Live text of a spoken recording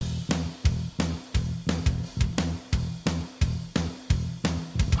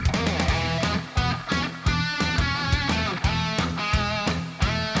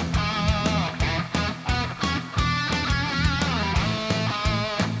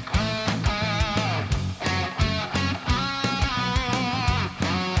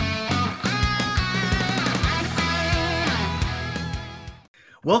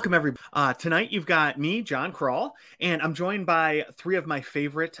Welcome, everybody. Tonight you've got me, John Kral, and I'm joined by three of my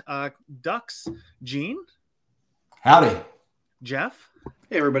favorite ducks, Gene, Howdy. Jeff,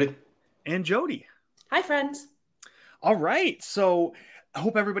 Hey, everybody. and Jody. Hi, friends. All right, so I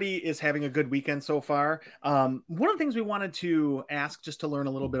hope everybody is having a good weekend so far. One of the things we wanted to ask just to learn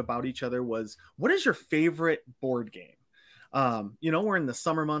a little bit about each other was, what is your favorite board game? We're in the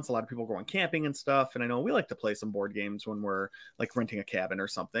summer months, a lot of people are going camping and stuff, and I know we like to play some board games when we're like renting a cabin or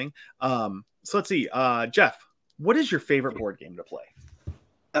something. So let's see, Jeff, what is your favorite board game to play?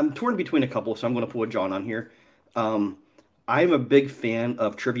 I'm torn between a couple, so I'm going to pull a John on here. I'm a big fan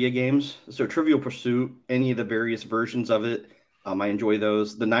of trivia games, so Trivial Pursuit, any of the various versions of it, I enjoy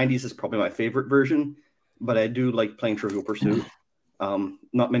those. The 90s is probably my favorite version, but I do like playing Trivial Pursuit.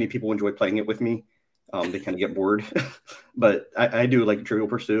 Not many people enjoy playing it with me. They kind of get bored, but I do like Trivial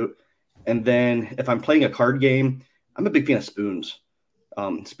Pursuit. And then if I'm playing a card game, I'm a big fan of Spoons.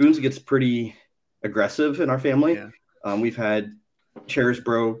 Spoons gets pretty aggressive in our family. Yeah. We've had chairs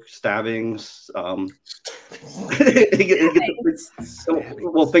broke, stabbings,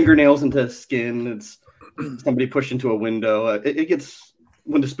 fingernails into skin. It's somebody pushed into a window. It gets,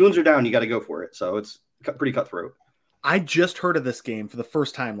 when the spoons are down, you got to go for it. So it's pretty cutthroat. I just heard of this game for the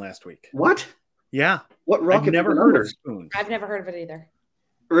first time last week. What? Yeah. What rocket? I've never heard of Spoons. I've never heard of it either.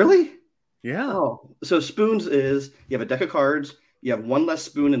 Really? Yeah. Oh, so Spoons is, you have a deck of cards, you have one less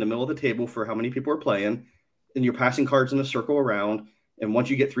spoon in the middle of the table for how many people are playing, and you're passing cards in a circle around, and once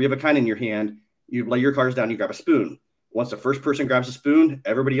you get three of a kind in your hand, you lay your cards down, you grab a spoon. Once the first person grabs a spoon,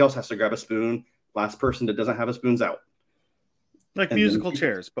 everybody else has to grab a spoon. Last person that doesn't have a spoon's out. Like musical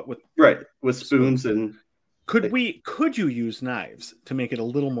chairs, but with spoons. And could you use knives to make it a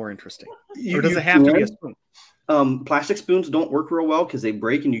little more interesting? Or does it have to be a spoon? Plastic spoons don't work real well because they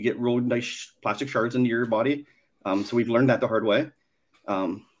break and you get real nice plastic shards into your body. So we've learned that the hard way.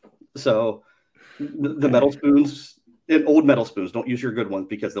 So the metal spoons and old metal spoons, don't use your good ones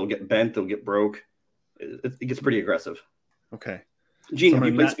because they'll get bent, they'll get broke. It gets pretty aggressive. Okay. Gene, have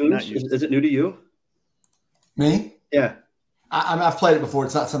you played Spoons? Is it new to you? Me? Yeah. I've played it before.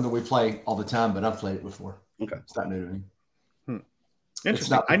 It's not something we play all the time, but I've played it before. Okay. It's not new to me.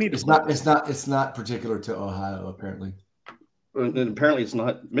 Interesting. It's not particular to Ohio, apparently. And apparently it's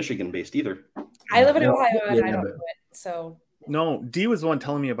not Michigan based either. I live in Ohio and I don't do it. So no, Dee was the one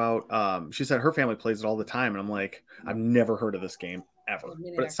telling me about she said her family plays it all the time, and I'm like, I've never heard of this game ever.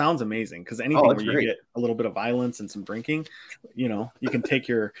 But it sounds amazing because anything where you get a little bit of violence and some drinking, you can take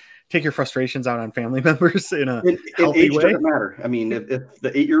your frustrations out on family members in a healthy way. Doesn't matter. I mean, if the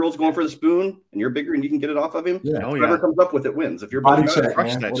 8-year-old's going for the spoon and you're bigger and you can get it off of him, whoever comes up with it wins. If you're body check,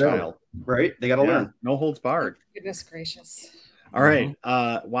 crush that child, right? They got to learn. No holds barred. Goodness gracious. All right.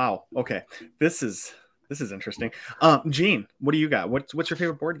 Wow. Okay. This is interesting. Gene, what do you got? What's your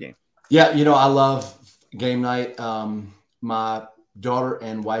favorite board game? Yeah, I love game night. My daughter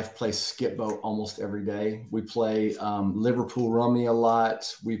and wife play skip boat almost every day. We play Liverpool Rummy a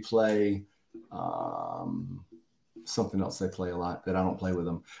lot. We play something else they play a lot that I don't play with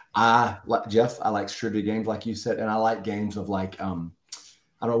them. Jeff, I like trivia games like you said, and I like games of like I don't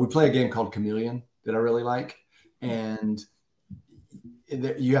know. We play a game called Chameleon that I really like, and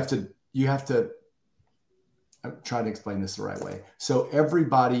you have to. I'm trying to explain this the right way. So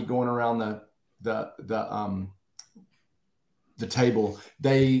everybody going around the table,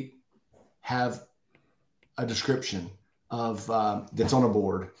 they have a description of that's on a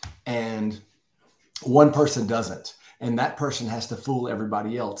board, and one person doesn't, and that person has to fool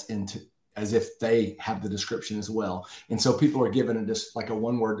everybody else into as if they have the description as well. And so people are given a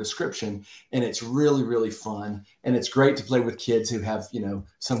one-word description, and it's really, really fun, and it's great to play with kids who have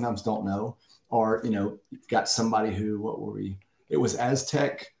sometimes don't know. Or, you've got somebody who, it was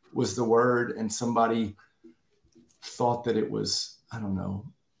Aztec was the word, and somebody thought that it was, I don't know,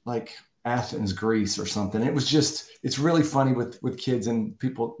 like Athens, Greece or something. It's really funny with kids and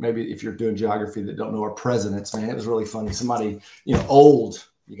people, maybe if you're doing geography that don't know our presidents, man, it was really funny. Somebody, old,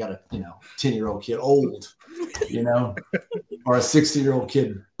 you got a, 10-year-old kid, old, or a 60-year-old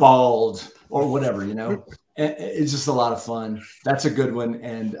kid, bald, or whatever, And it's just a lot of fun. That's a good one.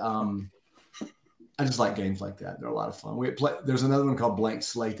 And, I just like games like that. They're a lot of fun. There's another one called Blank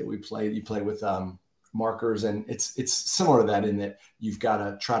Slate that we play. You play with markers, and it's similar to that in that you've got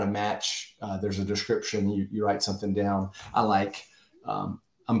to try to match. There's a description. You write something down. I like. I'm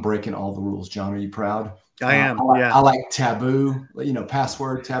breaking all the rules. John, are you proud? I am. I like Taboo.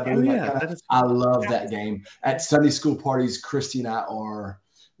 Password Taboo. I love that game. At Sunday school parties, Christy and I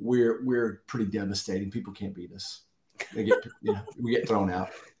we're pretty devastating. People can't beat us. We get thrown out.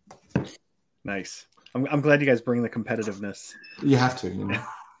 Nice. I'm glad you guys bring the competitiveness. You have to,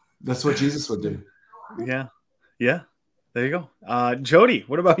 That's what Jesus would do. Yeah. There you go. Jody,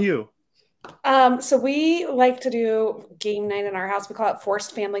 what about you? So we like to do game night in our house. We call it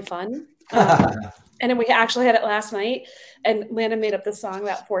forced family fun. And then we actually had it last night, and Landon made up this song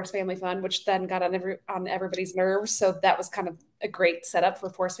about forced family fun, which then got on everybody's nerves. So that was kind of a great setup for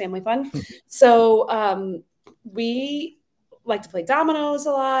forced family fun. So we like to play dominoes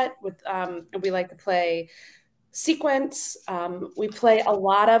a lot and we like to play sequence. We play a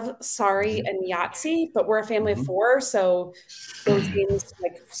lot of Sorry and Yahtzee, but we're a family of four, so those games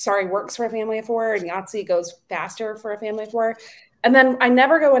like Sorry works for a family of four, and Yahtzee goes faster for a family of four. And then I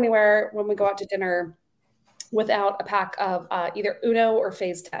never go anywhere when we go out to dinner without a pack of either Uno or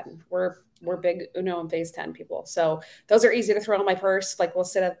Phase 10. We're big Uno and Phase 10 people. So those are easy to throw in my purse. Like we'll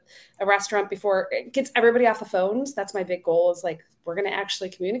sit at a restaurant before it gets everybody off the phones. That's my big goal, is like, we're going to actually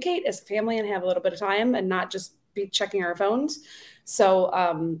communicate as a family and have a little bit of time and not just be checking our phones. So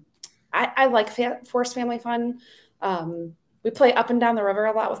I like forced family fun. We play Up and Down the River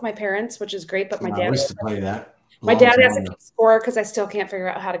a lot with my parents, which is great. But my dad used to play that. My dad has to keep score because I still can't figure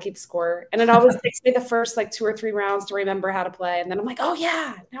out how to keep score. And it always takes me the first like 2 or 3 rounds to remember how to play. And then I'm like, oh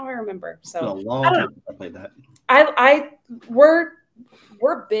yeah, now I remember. So it's been a long time since I played that.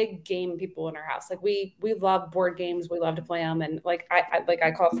 We're big game people in our house. Like we love board games. We love to play them. And like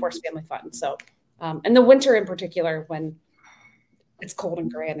I call it forced family fun. So and the winter in particular, when it's cold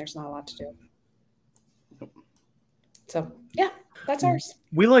and gray and there's not a lot to do. So yeah, that's ours.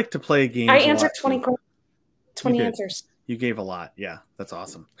 We like to play games. I answered 20 answers. You gave a lot. Yeah, that's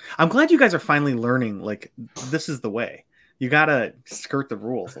awesome. I'm glad you guys are finally learning, like, this is the way. You got to skirt the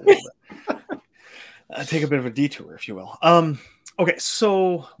rules a little bit. Take a bit of a detour, if you will. Okay,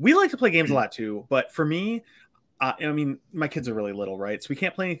 so we like to play games a lot too, but for me, I mean, my kids are really little, right? So we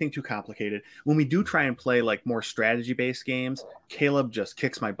can't play anything too complicated. When we do try and play like more strategy-based games, Caleb just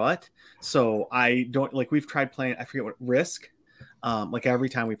kicks my butt. So I don't, like, we've tried playing, I forget what, Risk. Like every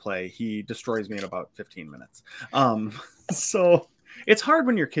time we play, he destroys me in about 15 minutes. So it's hard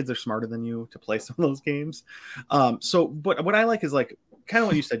when your kids are smarter than you to play some of those games. But what I like is like kind of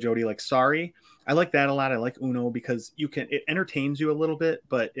what you said, Jody, like Sorry. I like that a lot. I like Uno because it entertains you a little bit,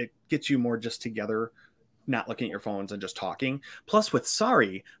 but it gets you more just together, not looking at your phones and just talking. Plus with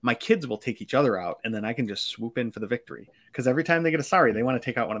Sorry, my kids will take each other out and then I can just swoop in for the victory. Because every time they get a Sorry, they want to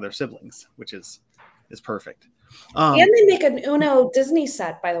take out one of their siblings, which is perfect. And they make an Uno Disney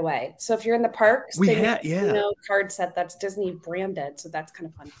set, by the way. So if you're in the parks, they make an Uno card set that's Disney branded. So that's kind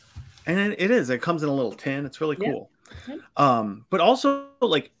of fun. And it is. It comes in a little tin. It's really cool. Yeah. But also,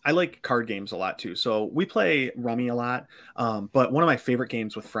 like, I like card games a lot too. So we play Rummy a lot. But one of my favorite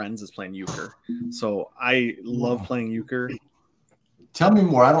games with friends is playing Euchre. So I love playing Euchre. Tell me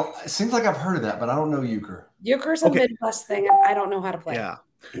more. It seems like I've heard of that, but I don't know Euchre. Euchre's a Midwest thing, and I don't know how to play. Yeah.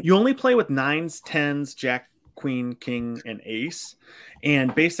 You only play with 9s, 10s, Jack, Queen, King, and Ace.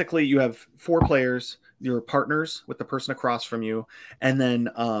 And basically you have 4 players, your partners with the person across from you. And then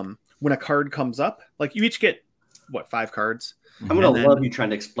when a card comes up, like you each get, 5 cards? I'm going to love you trying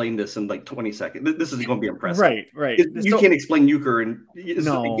to explain this in like 20 seconds. This is going to be impressive. Right. You can't explain Euchre. And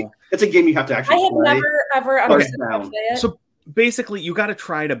it's a game you have to actually play. I have never, ever understood how to play it. So basically you got to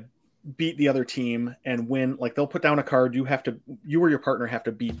try to beat the other team and win. Like they'll put down a card. You or your partner have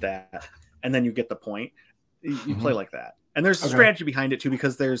to beat that. And then you get the point. You play like that. And there's a strategy behind it too,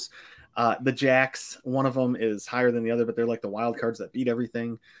 because there's the Jacks. One of them is higher than the other, but they're like the wild cards that beat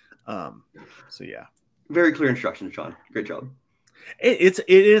everything. So yeah. Very clear instructions, Sean. Great job. It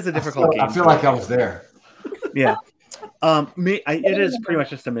is a difficult game. I feel like I was there. Yeah. It is pretty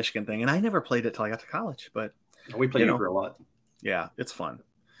much just a Michigan thing. And I never played it till I got to college, but we play Euchre a lot. Yeah, it's fun.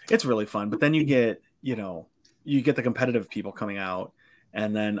 It's really fun. But then you get the competitive people coming out.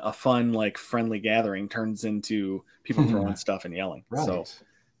 And then a fun, like, friendly gathering turns into people throwing stuff and yelling. Right. So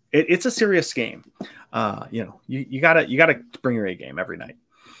it's a serious game. You gotta bring your A game every night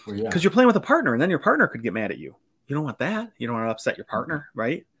because you're playing with a partner, and then your partner could get mad at you. You don't want that. You don't want to upset your partner,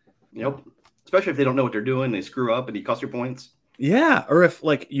 right? Yep. Especially if they don't know what they're doing, they screw up, and you cost your points. Yeah, or if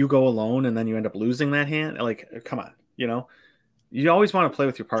like you go alone and then you end up losing that hand. Like, come on, you always want to play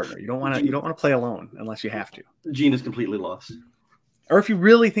with your partner. You don't want to play alone unless you have to. Gene is completely lost. Or if you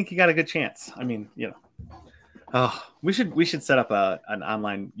really think you got a good chance. I mean, we should set up an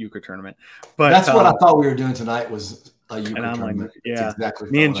online Euchre tournament. But that's what I thought we were doing tonight was a Euchre tournament. Yeah, exactly.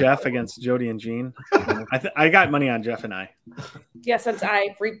 Me and Jeff against Jody and Gene. I got money on Jeff and I. Yeah, since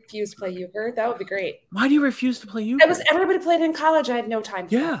I refuse to play Euchre, that would be great. Why do you refuse to play Euchre? Everybody played in college. I had no time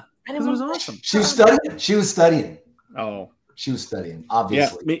for it. It was awesome. She was studying. Oh, she was studying.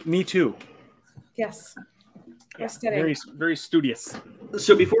 Obviously. Yeah, me too. Yes. Yeah, studying. very, very studious.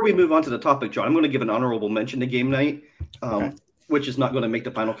 So before we move on to the topic, John, I'm going to give an honorable mention to game night, Okay. which is not going to make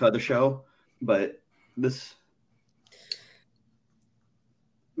the final cut of the show, but this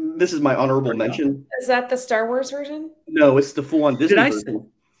is my honorable mention. Is that the Star Wars version? No, it's the full-on Disney version.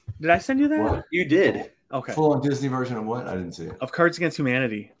 Did I send you that? What? You did. Okay. Full on Disney version of what? I didn't see it. Of Cards Against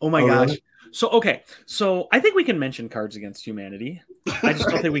Humanity. Oh my Oh, gosh. really? So I think we can mention Cards Against Humanity. I just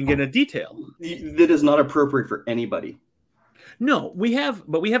don't think we can get into detail. That is not appropriate for anybody. No, we have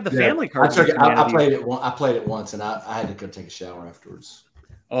the Yeah, family Cards I Against Humanity. played it once, and I had to go take a shower afterwards.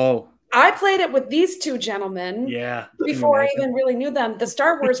 Oh, I played it with these two gentlemen yeah. before I even really knew them. The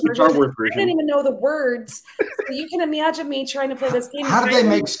Star Wars The version. Star Wars I didn't version. even know the words. So you can imagine me trying to play this game. How did they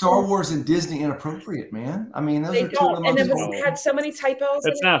make Star Wars and Disney inappropriate, man? I mean, those They are two of the don't, and most. it had so many typos.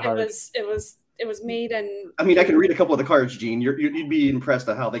 It's in it. not hard. It was made and. I mean, I can read a couple of the cards, Gene. You'd be impressed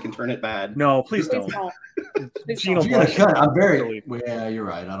at how they can turn it bad. No, please Please don't. don't. Please Gene don't. will You're gonna blush. cut. I'm very. Yeah, you're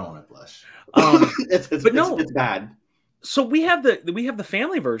right. I don't want to blush. It's bad. So we have the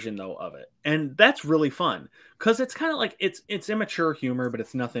family version though of it, and that's really fun because it's kind of like it's immature humor, but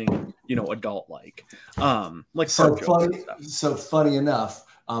it's nothing adult like So fart jokes and funny. stuff. So funny enough,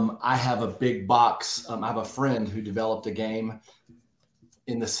 I have a big box. I have a friend who developed a game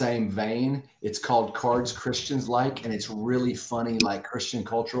in the same vein. It's called Cards Christians Like, and it's really funny, like Christian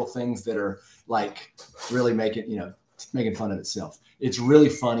cultural things that are like really making fun of itself. It's really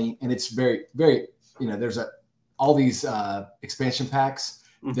funny, and it's very, very, there's all these expansion packs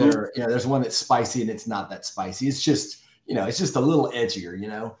that are, there's one that's spicy and it's not that spicy. It's just, it's just a little edgier,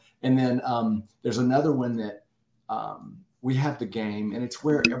 and then there's another one that we have the game, and it's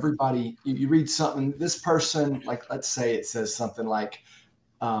where everybody, you read something, this person, like, let's say it says something like,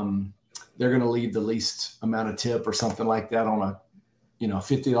 they're going to leave the least amount of tip or something like that on a,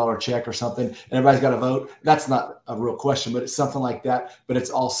 $50 check or something, and everybody's got to vote. That's not a real question, but it's something like that. But it's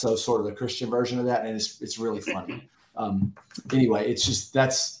also sort of the Christian version of that, and it's really funny. Anyway, it's just,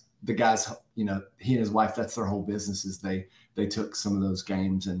 that's the guys, he and his wife, that's their whole business, is they took some of those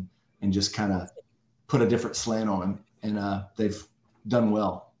games and just kind of put a different slant on them, and they've done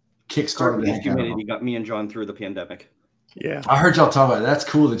well. Kickstarted the heck out of Humanity them. got me and John through the pandemic. Yeah. I heard y'all talk about it. That's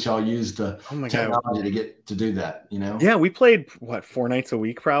cool that y'all used the Oh my god. technology to get to do that, Yeah, we played 4 nights a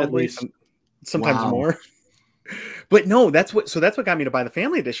week, probably, least. sometimes Wow. more. But no, that's what got me to buy the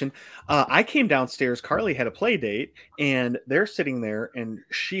family edition. I came downstairs. Carly had a play date, and they're sitting there, and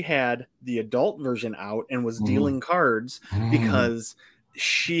she had the adult version out and was dealing cards because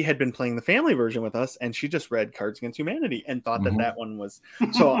she had been playing the family version with us, and she just read Cards Against Humanity and thought that one was.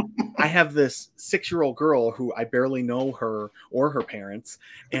 So I have this 6-year-old girl who I barely know her or her parents,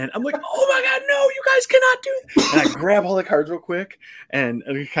 and I'm like, oh my god, no, you guys cannot do that. And I grab all the cards real quick, and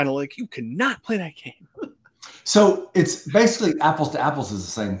kind of like, you cannot play that game. So it's basically apples to apples is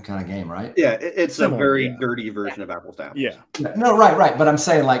the same kind of game, right? Yeah, it's Similar, a very yeah. dirty version of Apples to Apples. Yeah. No, right. But I'm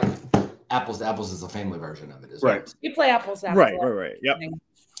saying like apples to apples is a family version of it, is Right. You play apples to Right. apples, Yep.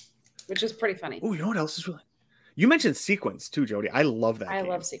 which is pretty funny. Oh, you know what else is really? You mentioned sequence too, Jody. I love that. I game.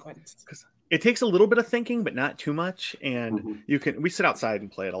 love sequence. Because it takes a little bit of thinking, but not too much. And Mhm. we sit outside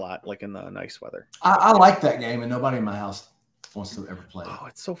and play it a lot, like in the nice weather. I like that game, and nobody in my house wants to ever play it. Oh,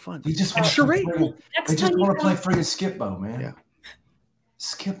 it's so fun. They just And want to play charade. friggin', Next they just time want you to play come, friggin' Skipbo, man. Yeah.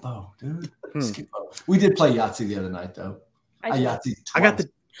 Skipbo, dude. Hmm. Skipbo. We did play Yahtzee the other night, though. I I, Yahtzee twice. I got the.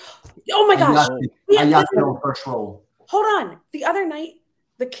 oh my gosh. I Yahtzee on first roll. Hold on. The other night,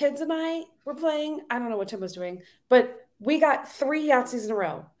 the kids and I were playing. I don't know what Tim was doing, but we got 3 Yahtzees in a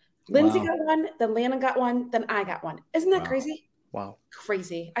row. Lindsay Wow. got one, then Landon got one, then I got one. Isn't that Wow. crazy? Wow.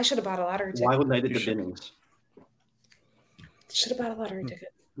 Crazy. I should have bought a lottery ticket. Why would I do You the should. Binnings? Should have bought a lottery ticket.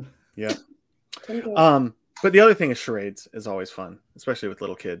 Yeah. Didn't go. But the other thing is charades is always fun, especially with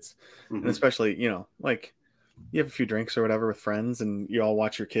little kids, and Mhm. especially like you have a few drinks or whatever with friends, and you all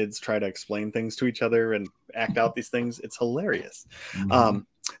watch your kids try to explain things to each other and act out these things. It's hilarious. Mhm.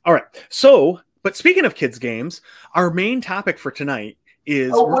 All right. So, but speaking of kids games, our main topic for tonight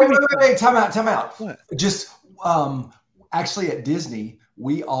is. Oh, we're gonna be- wait. Time out. What? Just actually at Disney,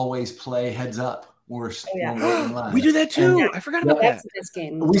 we always play heads up when we're, yeah. when we're in line. We do that too. Yeah. I forgot about That's that. this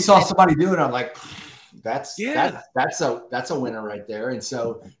game. We saw somebody do it. I'm like, that's Yeah. that's a winner right there. And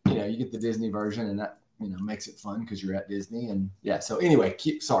so you get the Disney version, and that makes it fun because you're at Disney. And yeah. So anyway,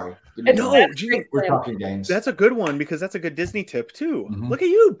 sorry. No, That's Gene, great. We're talking games. that's a good one because that's a good Disney tip too. Mhm. Look at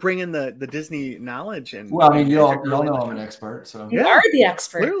you bringing the Disney knowledge and. Well, I mean, y'all and- know I'm an expert, so You Yeah. are the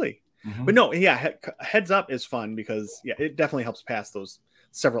expert. Clearly. Mhm. But no, yeah, heads up is fun because it definitely helps pass those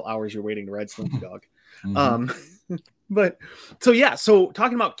several hours you're waiting to ride Slinky Dog. Mhm. But so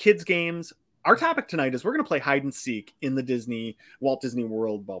talking about kids games, our topic tonight is we're going to play hide and seek in the Walt Disney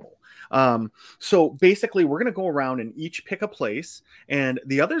World bubble. So basically, we're going to go around and each pick a place, and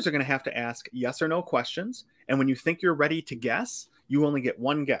the others are going to have to ask yes or no questions. And when you think you're ready to guess, you only get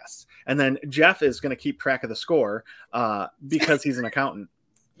one guess. And then Jeff is going to keep track of the score because he's an accountant.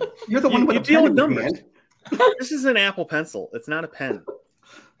 You're the one with you the deal with pen in your numbers. hand. This is an Apple Pencil. It's not a pen.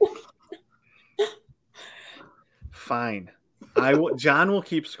 Fine. John will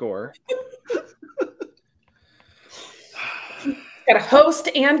keep score. Got to host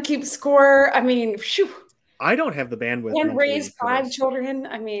and keep score. I mean, phew. I don't have the bandwidth. And mentally raise for 5 this. children.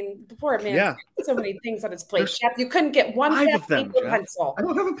 I mean, the poor man. Yeah. So many things on his plate. There's Jeff, you couldn't get one 5 fat of them, paper Jeff. pencil. I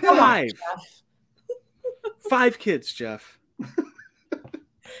don't have a pen. Come on, Five. Jeff. 5 kids, Jeff.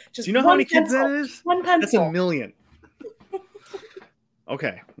 Just Do you know how one many kids pencil. that is? One That's pencil. 1 million.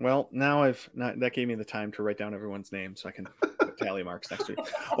 Okay. Well, now that gave me the time to write down everyone's name so I can put tally marks next week.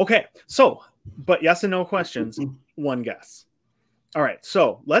 Okay. So, but yes and no questions, one guess. All right.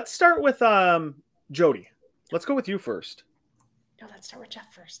 So let's start with Jody. Let's go with you first. No, let's start with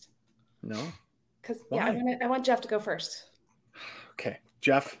Jeff first. No? Because Why? I want Jeff to go first. Okay.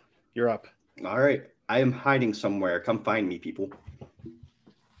 Jeff, you're up. All right. I am hiding somewhere. Come find me, people.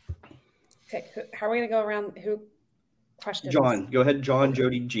 Okay. How are we going to go around? Who questions? John, go ahead. John,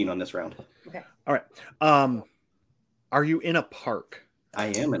 Jody, Gene on this round. Okay. All right. Are you in a park? I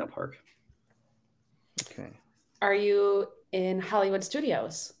am in a park. Okay. Are you in Hollywood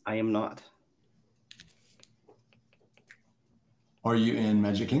Studios? I am not. Are you in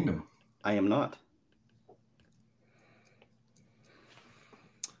Magic Kingdom? I am not.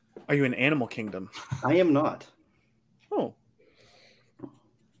 Are you in Animal Kingdom? I am not. Oh.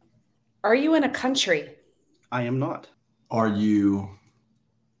 Are you in a country? I am not. Are you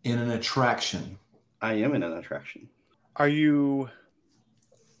in an attraction? I am in an attraction. Are you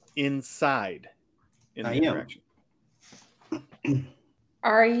inside in the I am. attraction?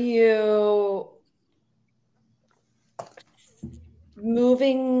 Are you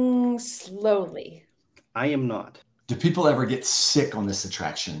moving slowly? I am not. Do people ever get sick on this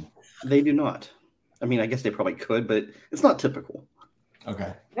attraction? They do not. I mean, I guess they probably could, but it's not typical.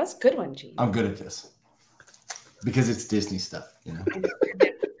 Okay. That's a good one, Gene. I'm good at this. Because it's Disney stuff, you know.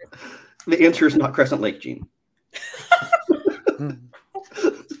 The answer is not Crescent Lake, Gene. Dang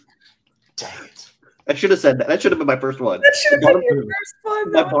it. I should have said that. That should have been my first one. That should have been your first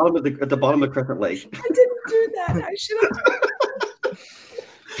one. At the bottom of Crescent Lake. I didn't do that. I should have.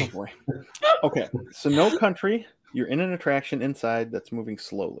 Oh boy. Okay. So no country. You're in an attraction inside that's moving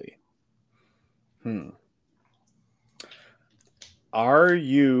slowly. Are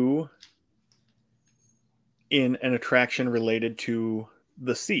you in an attraction related to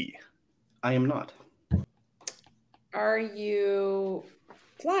the sea? I am not. Are you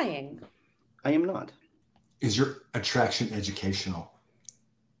flying? I am not. Is your attraction educational?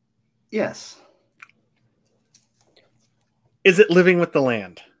 Yes. Is it living with the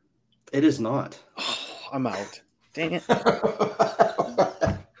land? It is not. Oh, I'm out. Dang it.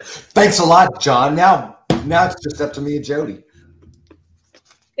 Thanks a lot, John. Now it's just up to me and Jody.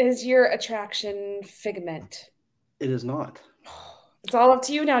 Is your attraction Figment? It is not. It's all up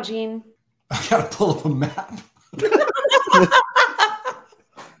to you now, Gene. I gotta pull up a map.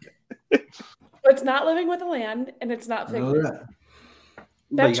 It's not living with the land, and it's not I know Figment. that.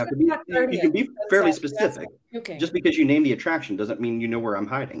 But you can be fairly specific. Okay. Just because you name the attraction doesn't mean you know where I'm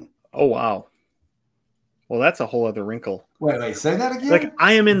hiding. Oh, wow. Well, that's a whole other wrinkle. Wait, say that again? Like,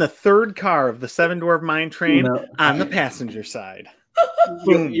 I am in the third car of the Seven Dwarf Mine Train No. on the passenger side.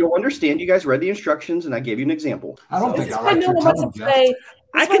 You'll understand. You guys read the instructions, and I gave you an example. I don't This think is I why like no your one wants tone, to Jeff. play.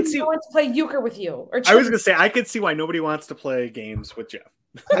 I I can can see- No one wants to play euchre with you. Or I was going to say, I could see why nobody wants to play games with Jeff.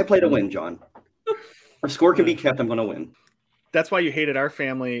 I play to win, John. If score can be kept, I'm going to win. That's why you hated our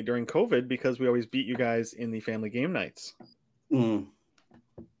family during COVID, because we always beat you guys in the family game nights. Mm.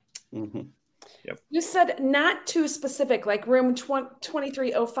 Mm-hmm. You said not too specific, like room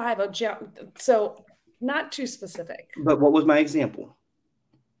 2305. So not too specific. But what was my example?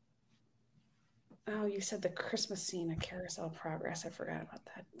 Oh, you said the Christmas scene at Carousel Progress. I forgot about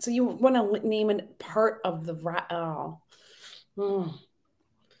that. So you want to name a part of the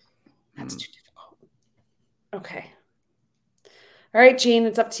that's too difficult. Okay. All right, Gene,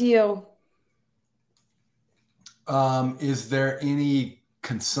 it's up to you. Is there any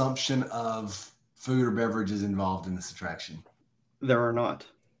consumption of food or beverages involved in this attraction? There are not.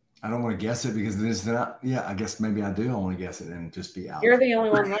 I don't want to guess it because there's not. Yeah, I guess maybe I do. I want to guess it and just be out. You're the only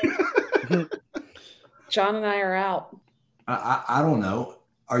one left. John and I are out. I don't know.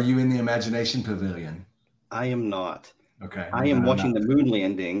 Are you in the Imagination Pavilion? I am not. Okay. I am watching the moon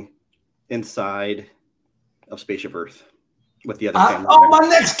landing inside of Spaceship Earth with the other family. My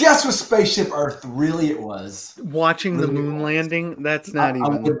next guess was Spaceship Earth. Really, it was Watching the moon landing. That's not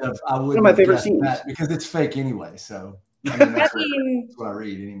even. I wouldn't one of my favorite guessed scenes that because it's fake anyway. So that's what I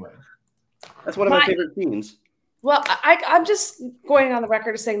read anyway. That's one of my favorite scenes. Well, I'm just going on the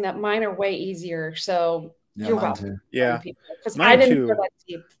record as saying that mine are way easier. So you're welcome. Yeah, because I didn't go that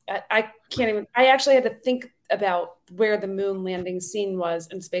deep. I can't even. I actually had to think about where the moon landing scene was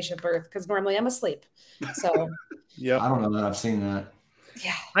in Spaceship Earth because normally I'm asleep. So yeah, I don't know that I've seen that.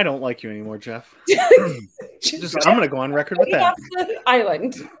 Yeah, I don't like you anymore, Jeff. I'm gonna go on record with that.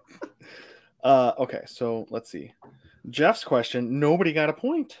 Island. Okay, so let's see. Jeff's question. Nobody got a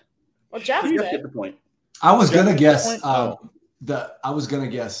point. Well, Jeff get the point. I was gonna guess. I was gonna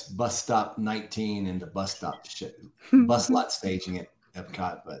guess bus stop 19 and the bus stop bus lot staging at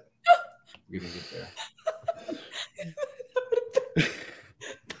Epcot, but we didn't get there.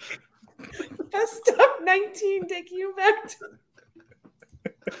 Bus stop 19 taking you back to.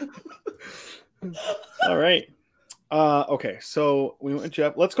 All right. Okay, so we went with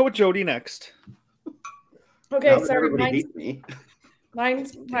Jeff. Let's go with Jody next. Okay, sorry.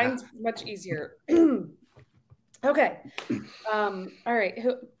 Mine's much easier. Okay. All right.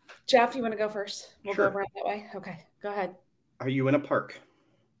 Jeff, you want to go first? We'll go around that way. Okay, go ahead. Are you in a park?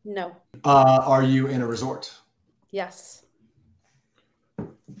 No. Are you in a resort? Yes.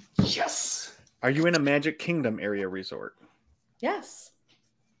 Yes. Are you in a Magic Kingdom area resort? Yes.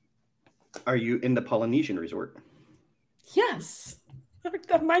 Are you in the Polynesian resort? Yes.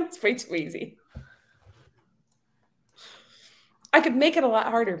 Mine's way too easy. I could make it a lot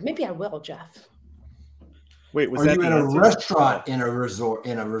harder. Maybe I will, Jeff. Wait, was Are that you in the a answer? restaurant in a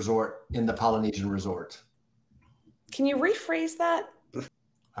resort in the Polynesian resort? Can you rephrase that?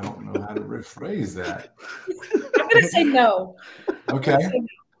 I don't know how to rephrase that. I'm going to say no. Okay.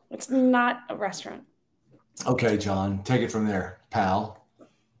 It's not a restaurant. Okay, John, take it from there, pal.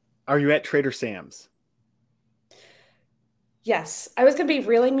 Are you at Trader Sam's? Yes. I was going to be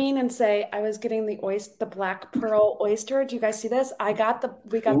really mean and say I was getting the black pearl oyster. Do you guys see this? We got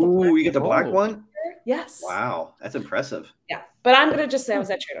the black one? Yes. Wow, that's impressive. Yeah. But I'm going to just say I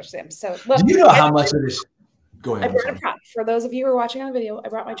was at Trader Sam's. So look, do you know how much it is? Go ahead. I brought a prop. For those of you who are watching on the video, I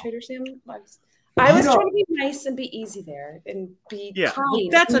brought my Trader Sam's mugs. I was trying to be nice and be easy there and be kind. Well,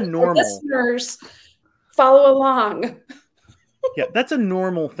 that's a normal. Listeners, follow along. Yeah, that's a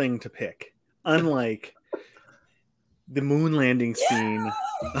normal thing to pick. Unlike the moon landing scene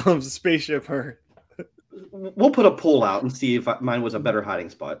of Spaceship Earth. We'll put a poll out and see if mine was a better hiding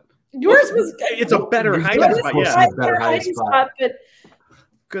spot. Yours was. It's a better hiding spot. Yeah, better hiding spot. But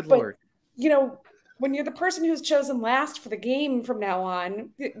good Lord, you know, when you're the person who's chosen last for the game from now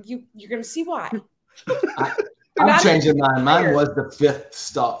on, you're going to see why. I'm changing mine. Mine was the fifth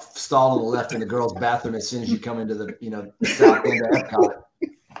stall on the left in the girls' bathroom as soon as you come into the south end of Epcot.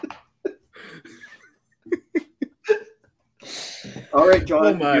 All right,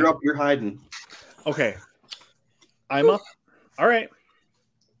 John, you're up. You're hiding. Okay, I'm up. All right,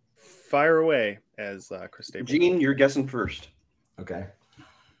 fire away, as Chris Staples. Gene, you're guessing first. Okay.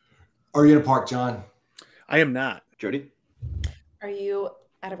 Are you in a park, John? I am not. Jody? Are you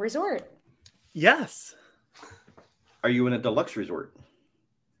at a resort? Yes. Are you in a deluxe resort?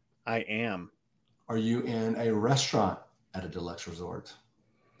 I am. Are you in a restaurant at a deluxe resort?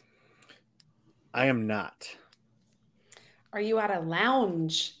 I am not. Are you at a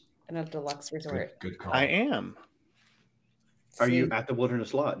lounge in a deluxe resort? Good call. I am. Are you at the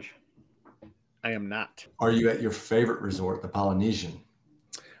Wilderness Lodge? I am not. Are you at your favorite resort, the Polynesian?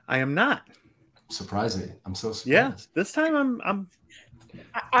 I am not. Surprising. I'm so surprised. Yeah, this time I'm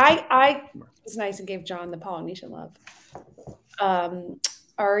I was nice and gave John the Polynesian love.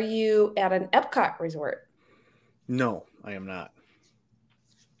 Are you at an Epcot resort? No, I am not.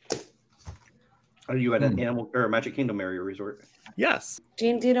 Are you at an Animal or Magic Kingdom area resort? Yes.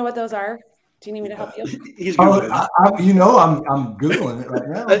 Gene, do you know what those are? Do you need me to help you? He's Googling. I'm Googling it right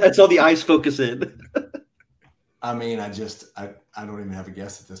now. I saw the eyes focus in. I mean, I don't even have a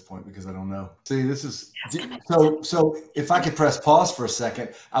guess at this point because I don't know. See, this is so if I could press pause for a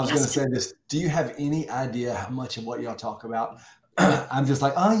second, I was going to say this. Do you have any idea how much of what y'all talk about? I'm just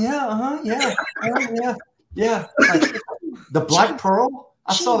like, oh yeah, yeah. Like, the Black Pearl.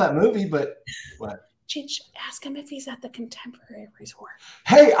 I saw that movie, but what? Gene, ask him if he's at the Contemporary Resort.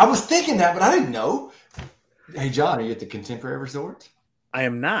 Hey, I was thinking that, but I didn't know. Hey, John, are you at the Contemporary Resort? I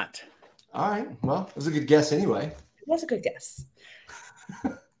am not. All right. Well, it was a good guess anyway. It was a good guess.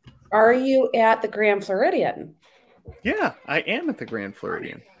 Are you at the Grand Floridian? Yeah, I am at the Grand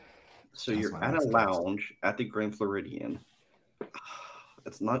Floridian. So you're at a lounge at the Grand Floridian.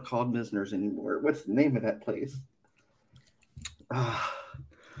 It's not called Misner's anymore. What's the name of that place?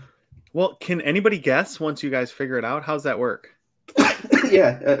 Well, can anybody guess once you guys figure it out? How's that work?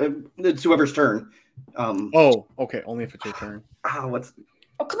 Yeah, it's whoever's turn. Oh, okay. Only if it's your turn. What's?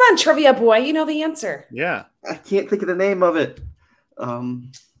 Oh, come on, trivia boy. You know the answer. Yeah. I can't think of the name of it.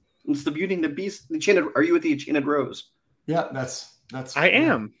 It's the Beauty and the Beast. Are you at the Enchanted Rose? Yeah, that's. I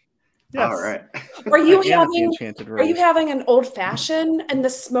am. Yes. All right. Are you I am at the Enchanted Are you Rose. having an old fashioned and the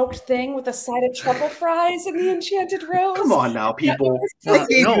smoked thing with a side of truffle fries in the Enchanted Rose? Come on now, people. No, I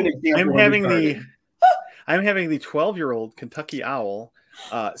gave you an example I'm when we having started. I'm having the 12-year-old Kentucky Owl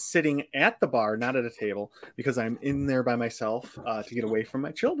sitting at the bar, not at a table, because I'm in there by myself to get away from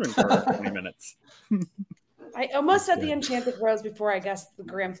my children for 20 minutes. I almost said the Enchanted Rose before I guessed the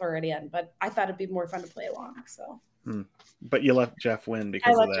Grand Floridian, but I thought it'd be more fun to play along. So, But you let Jeff win I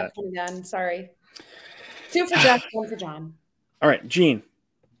because let of that. Jeff win again. Sorry. 2 for Jeff, 1 for John. All right, Gene,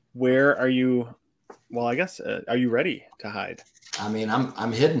 where are you? Well, I guess are you ready to hide? I mean,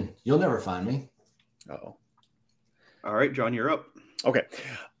 I'm hidden. You'll never find me. Oh, All right, John, you're up. okay.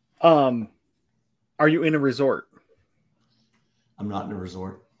 Are you in a resort? I'm not in a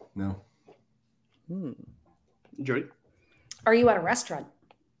resort. No. Jody, Are you at a restaurant?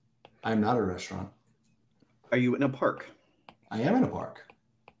 I'm not a restaurant. are you in a park? I am in a park.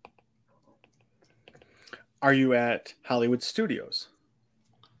 Are you at Hollywood Studios?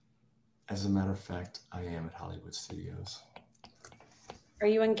 As a matter of fact, I am at Hollywood Studios. Are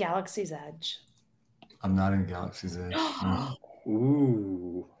you in Galaxy's Edge? I'm not in Galaxy's Edge. No.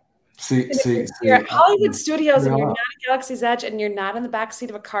 Ooh. See. You're at Hollywood Studios and Yeah. you're not at Galaxy's Edge and you're not in the backseat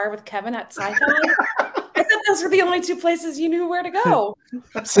of a car with Kevin at Sci-Fi? I thought those were the only 2 places you knew where to go.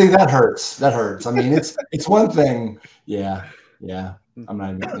 See, that hurts. That hurts. I mean, it's one thing. Yeah. I'm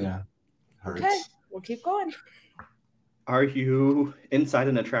not even. Yeah. Hurts. Okay, we'll keep going. Are you inside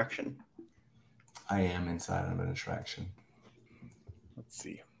an attraction? I am inside of an attraction. Let's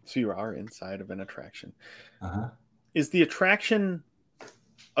see. So you are inside of an attraction. Uh-huh. Is the attraction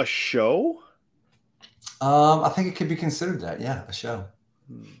a show? I think it could be considered that. Yeah, a show.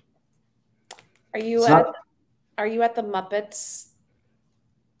 Are you It's at not- Are you at the Muppets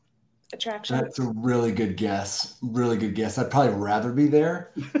attraction? That's a really good guess. Really good guess. I'd probably rather be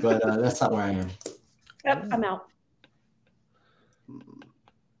there, but that's not where I am. Yep, I'm out.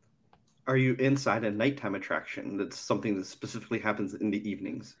 Are you inside a nighttime attraction? That's something that specifically happens in the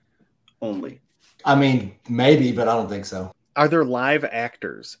evenings only. I mean, maybe, but I don't think so. Are there live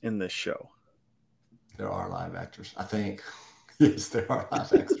actors in this show? There are live actors. I think. Yes, there are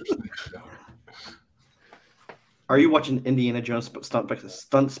live actors in this show. Are you watching Indiana Jones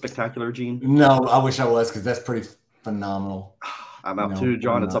Stunt Spectacular, Gene? No, I wish I was because that's pretty phenomenal. I'm out No, too,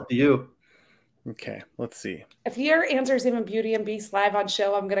 John. I'm It's not. up to you. Okay, let's see. If your answer is even Beauty and Beast live on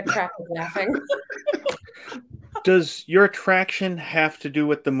show, I'm gonna crack up laughing. Does your attraction have to do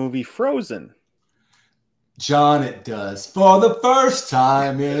with the movie Frozen? John, it does. For the first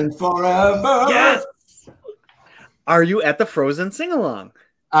time in forever. Yes. Are you at the Frozen sing-along?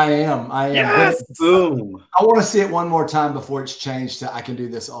 I am. Yes! Boom. I want to see it one more time before it's changed to I can do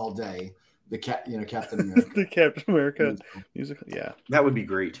this all day. The Captain America. The Captain America musical. Yeah. That would be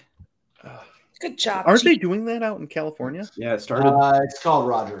great. Good job. Aren't they Gene. doing that out in California? Yeah, it started. It's called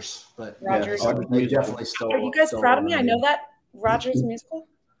Rogers, but Rogers. yeah, they definitely stole. Are you guys stole proud of me? it. I know that Rogers musical.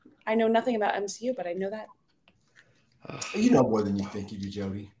 I know nothing about MCU, but I know that. You know more than you think you do,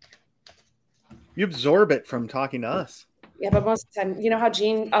 Jody. You absorb it from talking to us. Yeah, but most of the time, you know how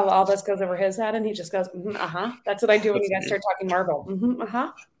Gene all this goes over his head, and he just goes, That's what I do when you guys start talking Marvel.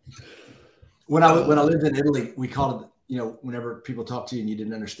 When I lived in Italy, we called it. Whenever people talk to you and you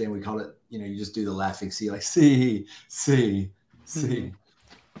didn't understand, we called it. You just do the laughing C, like see.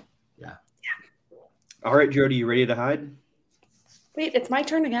 Yeah. All right, Jody, you ready to hide? Wait, it's my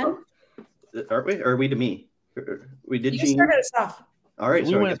turn again. Aren't we? Or are we to me? We did You Gene. started us off. All right,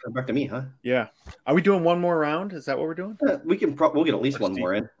 We so I went- guess we're back to me, huh? Yeah. Are we doing one more round? Is that what we're doing? We can. We'll get at least one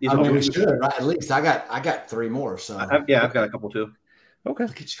more in. These I are mean, we all- should, right? At least I got 3 more. So I've got a couple too. Okay.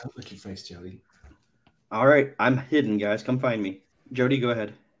 look at you, look at your face, Jody. All right, I'm hidden, guys. Come find me. Jody, go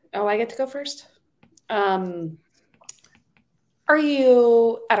ahead. Oh, I get to go first. Are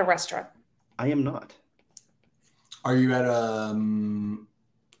you at a restaurant? I am not. Are you at a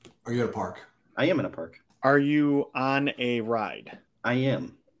park? I am in a park. Are you on a ride? I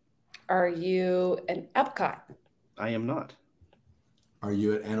am. Are you in Epcot? I am not. Are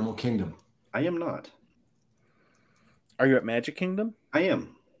you at Animal Kingdom? I am not. Are you at Magic Kingdom? I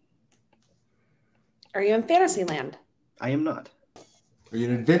am. Are you in Fantasyland? I am not. Are you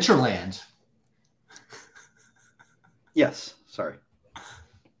in Adventureland? Yes. Sorry.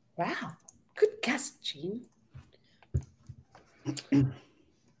 Wow. Good guess, Gene. Trying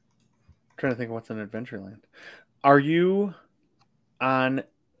to think of what's in Adventureland. Are you on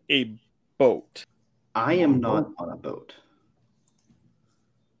a boat? I am not on a boat.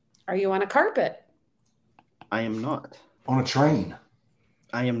 Are you on a carpet? I am not. On a train.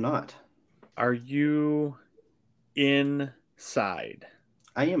 I am not. Are you inside?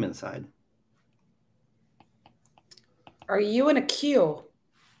 I am inside. Are you in a queue?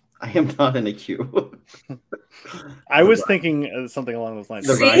 I am not in a queue. I was thinking something along those lines.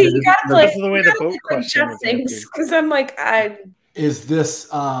 The See, ride you got Because like of the way the boat question was answered. because I'm like, Is this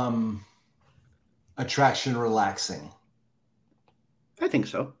attraction relaxing? I think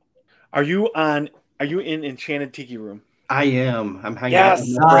so. Are you in Enchanted Tiki Room? I am. I'm hanging Yes. out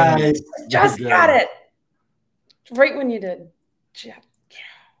with my friends. Nice. just Very got good. it. Right when you did. Yeah.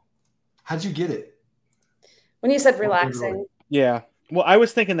 How'd you get it? When you said relaxing. Yeah. Well, I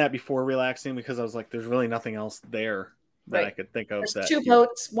was thinking that before relaxing because I was like, there's really nothing else there that Right. I could think of. There's 2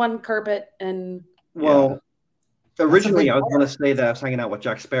 boats, 1 carpet, and Well, originally big I was going to say that I was hanging out with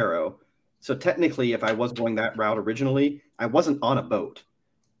Jack Sparrow. So technically, if I was going that route originally, I wasn't on a boat.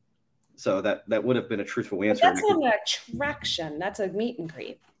 So that would have been a truthful answer. that's not an attraction. That's a meet and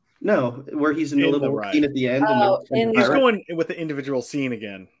greet. No, where he's in the In little the ride. scene at the end. Oh, and in He's the- going with the individual scene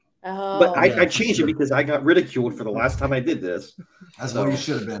again. Oh, But I Yeah, changed sure. it because I got ridiculed for the last time I did this. That's So- what you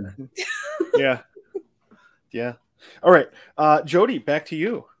should have been. Yeah. Yeah. All right. Jody, back to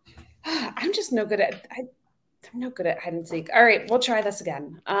you. I'm just no good at. I'm no good at hide and seek. All right, we'll try this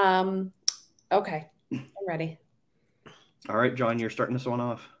again. Okay, I'm ready. All right, John, you're starting this one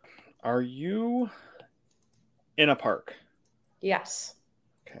off. Are you in a park? Yes,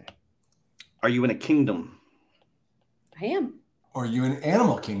 Okay. Are you in a kingdom? I am. Or are you in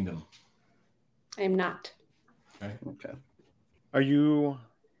Animal Kingdom? I am not. Okay. Are you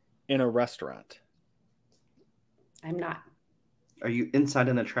in a restaurant? I'm not. Are you inside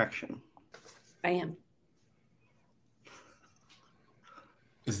an attraction? I am.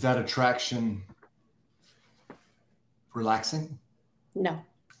 Is that attraction relaxing? No.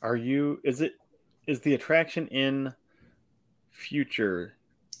 Are you is the attraction in future?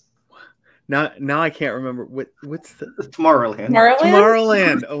 Now I can't remember what's the Tomorrowland. Tomorrowland?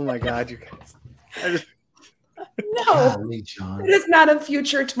 Tomorrowland. Oh my god, you guys. I just, No, Golly, John. it is not a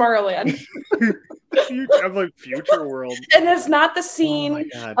future Tomorrowland. I'm like future world. And it's not the Oh my scene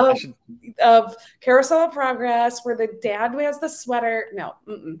god. Oh. I should, of Carousel of Progress where the dad wears the sweater. No,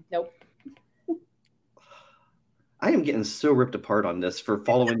 nope. I am getting so ripped apart on this for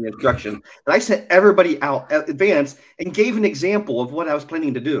following the instruction that I sent everybody out in advance and gave an example of what I was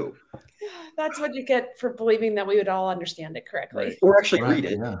planning to do. That's what you get for believing that we would all understand it correctly. Right. Or actually Right, read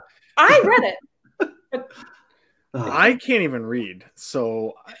it. yeah. I read it. I can't even read.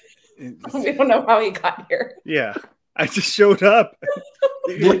 So We don't know how he got here. yeah. I just showed up.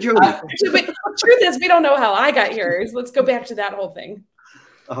 Jody. Truth is, we don't know how I got here. Let's go back to that whole thing.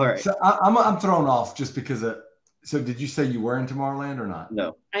 All right. So I'm thrown off just because of. So did you say you were in Tomorrowland or not?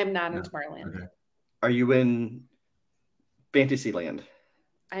 No. I am not in No. Tomorrowland. Okay. Are you in Fantasyland?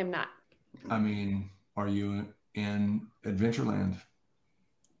 I am not. I mean, are you in Adventureland?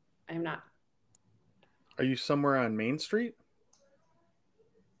 I am not. Are you somewhere on Main Street?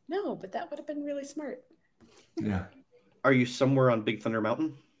 No, but that would have been really smart. Yeah. Are you somewhere on Big Thunder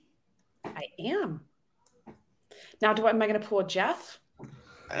Mountain? I am. Now, am I going to pull a Jeff?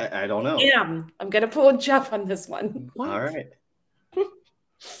 I don't know. I'm going to pull a Jeff on this one. All right.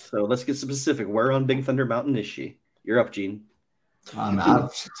 So let's get specific. Where on Big Thunder Mountain is she? You're up, Gene. Hell,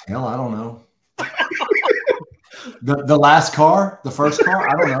 I don't know. The last car, the first car,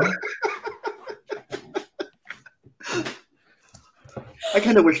 I don't know. I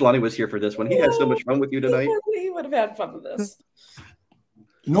kind of wish Lonnie was here for this one. He had so much fun with you tonight. He would have had fun with this.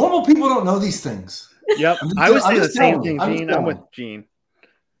 Normal people don't know these things. Yep. I'm just- I was I'm saying the just same telling you. thing, I'm just Gene. I'm telling with you. Gene.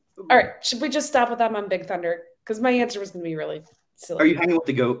 All right. Should we just stop with them on Big Thunder? Because my answer was going to be really silly. Are you hanging with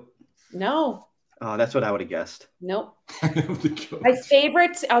the goat? No. Oh, that's what I would have guessed. Nope. The My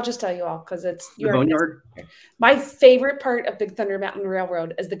favorite, I'll just tell you all because it's The Boneyard? My favorite part of Big Thunder Mountain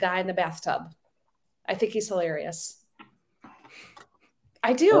Railroad is the guy in the bathtub. I think he's hilarious.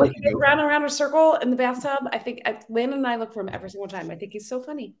 I do. I like He goes you. round and around a circle in the bathtub. Landon and I look for him every single time. I think he's so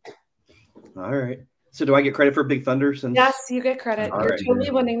funny. All right. So do I get credit for Big Thunder? Since Yes, you get credit. All You're right. totally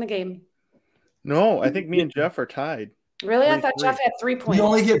winning the game. No, I think me and Jeff are tied. Really? I 3-3. thought Jeff had 3 points. You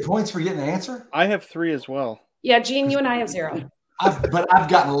only get points for getting an answer? I have 3 as well. Yeah, Gene, you and I have 0. But I've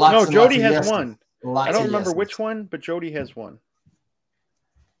gotten lots. No, and Jody lots of has yeses. 1. Lots I don't of remember yeses. which one, but Jody has 1.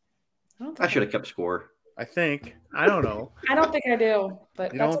 I should have kept score. I think. I don't know. I don't think I do,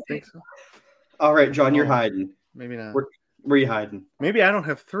 but You that's don't okay. think so? All right, John, you're Oh. hiding. Maybe not. Where are you hiding? Maybe I don't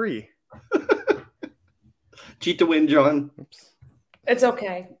have 3. Cheat to win, John. Oops. It's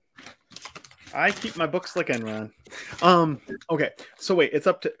okay. I keep my books like Enron. Okay. So wait, it's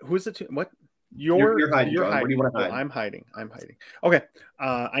up to who's it to? What? You're hiding, John. Where do you want to hide? Oh, I'm hiding. Okay.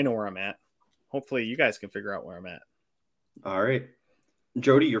 I know where I'm at. Hopefully you guys can figure out where I'm at. All right.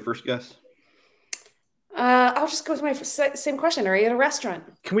 Jody, your first guess. I'll just go with my same question. Are you at a restaurant?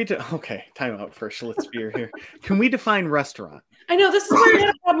 Can we okay, time out for Schlitzbier here. Can we define restaurant? I know this is where we had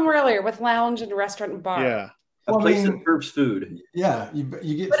a problem earlier with lounge and restaurant and bar. Yeah. A place that serves food. Yeah, you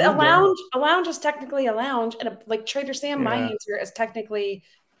get. But food a lounge is technically a lounge, and like Trader Sam, my Yeah. answer is technically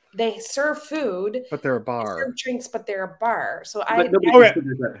they serve food, But they're a they bar. serve drinks, but they're a bar. So But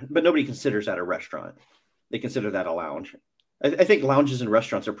nobody considers that a restaurant. They consider that a lounge. I think lounges and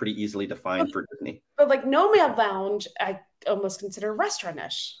restaurants are pretty easily defined for Disney. but like Nomad Lounge, I almost consider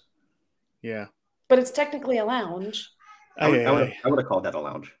restaurant-ish, Yeah. but it's technically a lounge. I would have called that a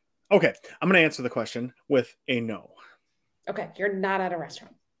lounge. Okay. I'm gonna answer the question with a no. Okay, you're not at a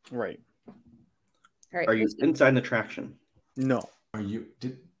restaurant. Right. All right. Are you inside an attraction? No. Are you?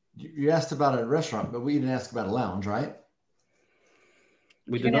 You asked about a restaurant, but we didn't ask about a lounge, right?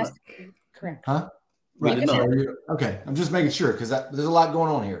 We You did can not. ask- Correct. Huh? We Right. did So not. okay, I'm just making sure because there's a lot going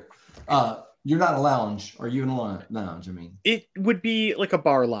on here. You're not in a lounge. Are you in a lounge? I mean, It would be like a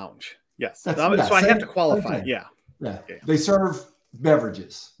bar lounge. Yes. So That's- I yeah, have to same qualify. thing. Yeah. yeah, Okay. they serve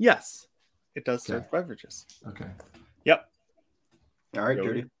beverages. Yes. It does serve Okay. beverages. Okay. Yep. All right,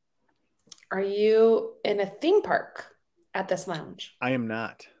 Jody. Jody. Are you in a theme park at this lounge? I am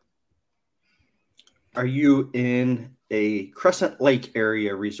not. Are you in a Crescent Lake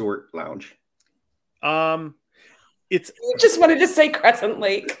area resort lounge? It's You just wanted to say Crescent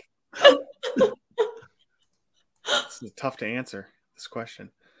Lake. tough to answer this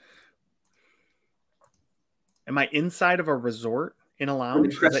question. Am I inside of a resort in a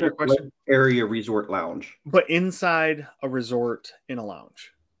lounge? Is that your Crescent question? Lake area resort lounge. But inside a resort in a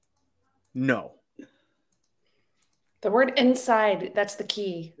lounge? No. The word inside, that's the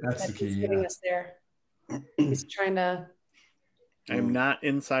key. That's the he's key, getting yeah. us there. He's trying to. I am not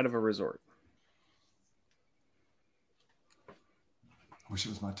inside of a resort. Wish it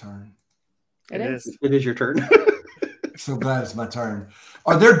was my turn. It is. It is your turn. So glad it's my turn.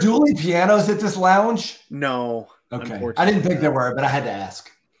 Are there dueling pianos at this lounge? No. Okay. Unfortunately. I didn't think there were, but I had to ask.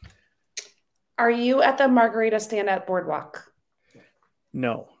 Are you at the Margarita stand at Boardwalk?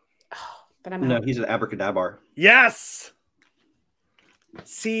 No. But I'm No, out. he's at Abracadabra. Yes.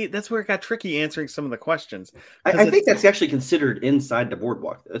 See, that's where it got tricky answering some of the questions. I think that's actually considered inside the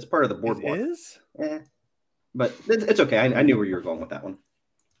boardwalk. That's part of the boardwalk. It is? But it's okay. I knew where you were going with that one.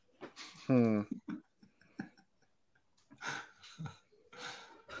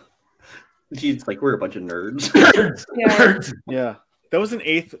 Geez, like we're a bunch of nerds. Yeah. Yeah. That was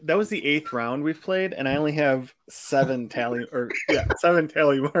the eighth round we've played, and I only have 7 tally marks. I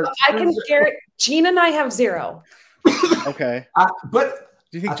can guarantee Gene and I have 0. Okay. But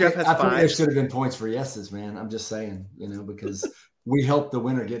Do you think I Jeff think, has I think there 5? should have been points for yeses, man. I'm just saying, because we helped the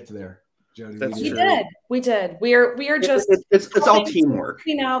winner get to there. Jody, That's We true. did. We did. We are just It's all teamwork.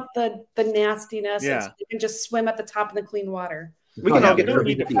 clean out the nastiness. Yeah. And so you can just swim at the top of the clean water. We can Yeah, all we get don't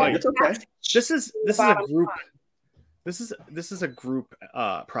trophies need at to the end. fight. It's okay. This is a Bottom group. line. This is a group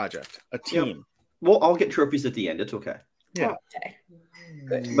project, a team. We'll all get trophies at the end. It's okay. Yeah. Okay.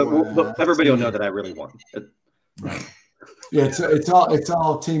 But everybody will know that I really won. Right. Yeah, it's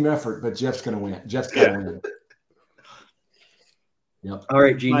all team effort, but Jeff's gonna win. Jeff's gonna win. Yep. All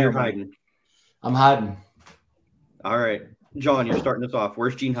right, Gene, you're Fire. hiding. I'm hiding. All right, John, you're starting us off.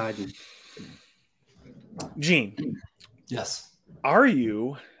 Where's Gene hiding? Gene, Yes. are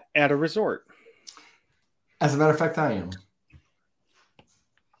you at a resort? As a matter of fact, I am.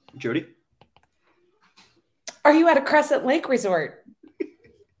 Jody? Are you at a Crescent Lake resort?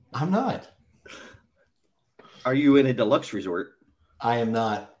 I'm not. Are you in a deluxe resort? I am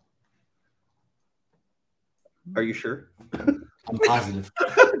not. Are you sure? I'm positive.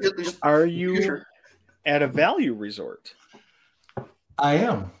 Are You you sure? at a value resort? I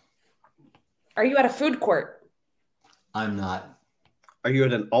am. Are you at a food court? I'm not. Are you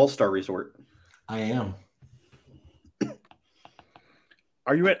at an all-star resort? I am.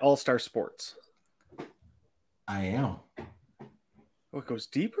 Are you at All Star Sports? I am. Oh, it goes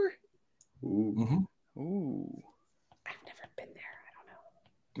deeper? Ooh. Mm-hmm. Ooh. I've never been there. I don't know.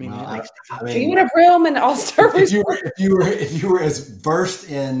 I mean, Well, like, I Are you mean, in a room in All-Star if resort? you were as versed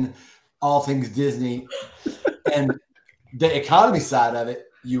in all things Disney and the economy side of it,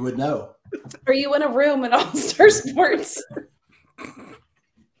 you would know. Are you in a room at All Star Sports?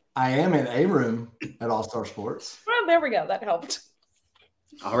 I am in a room at All Star Sports. Well, there we go. That helped.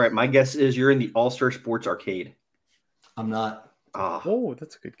 All right. My guess is you're in the All Star Sports arcade. I'm not. Ah, Oh,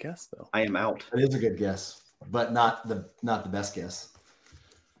 that's a good guess, though. I am out. It is a good guess, but not the best guess.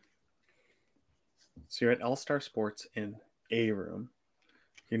 So you're at All Star Sports in a room.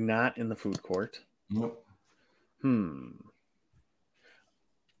 You're not in the food court. Nope.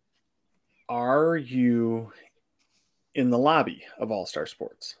 Are you in the lobby of All Star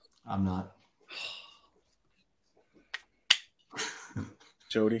Sports? I'm not.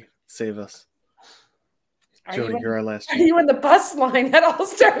 Jody, save us. Are Jody, you in- you're our last. Are you in the bus line at All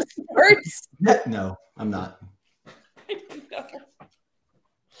Star Sports? No, I'm not. No.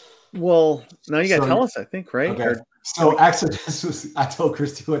 Well, now you got to So- tell us, I think, right? Okay. Or- So actually, I told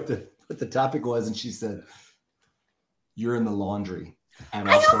Christy what the topic was, and she said, "You're in the laundry at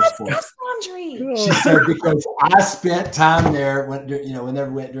I All know Star that's Sports." bus laundry. She said because I spent time there when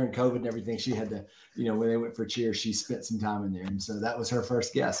whenever we went during COVID and everything. She had to, when they went for cheer, she spent some time in there, and so that was her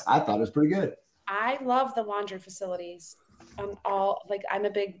first guess. I thought it was pretty good. I love the laundry facilities. I'm a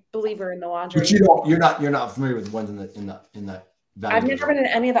big believer in the laundry. But you're not familiar with the ones in the Valley. I've never been in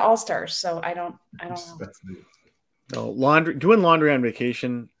any of the All Stars, so I don't know. No, doing laundry on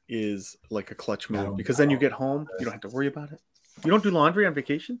vacation is like a clutch move No. because then you get home, you don't have to worry about it. You don't do laundry on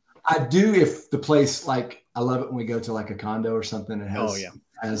vacation? I do if the place, like, I love it when we go to like a condo or something that has Oh, yeah.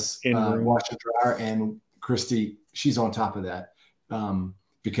 has In-room. washer dryer, and Christy, she's on top of that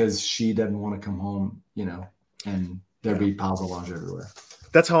because she doesn't want to come home, and there'd be piles of laundry everywhere.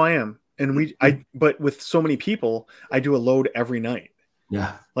 That's how I am. And but with so many people, I do a load every night.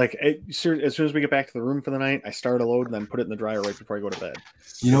 Yeah. Like as soon as we get back to the room for the night, I start a load and then put it in the dryer right before I go to bed.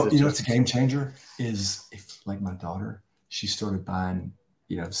 What's a game changer is if, like, my daughter, she started buying,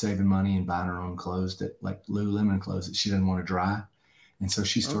 saving money and buying her own clothes that, like, Lululemon clothes that she didn't want to dry. And so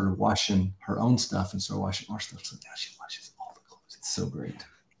she started washing her own stuff and started washing our stuff. So now she washes all the clothes. It's so great.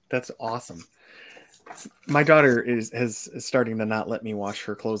 That's awesome. My daughter is starting to not let me wash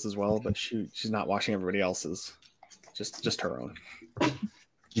her clothes as well, but she's not washing everybody else's, just her own.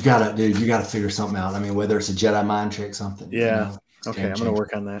 You gotta figure something out. I mean, whether it's a Jedi mind trick, something. Yeah. Okay, I'm Game gonna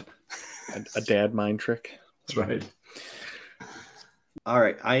work on that. A dad mind trick. That's right. All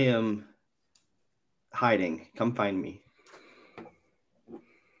right. I am hiding. Come find me.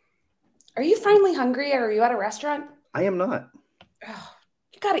 Are you finally hungry, or are you at a restaurant? I am not. Oh,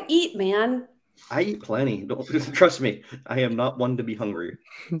 you gotta eat, man. I eat plenty. Don't trust me. I am not one to be hungry.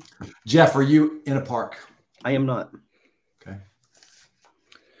 Jeff, are you in a park? I am not. Okay.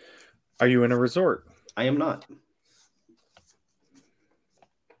 Are you in a resort? I am not.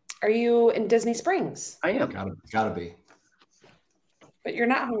 Are you in Disney Springs? I am. Gotta be. But you're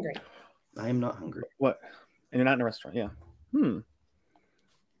not hungry. I am not hungry. What? And you're not in a restaurant? Yeah.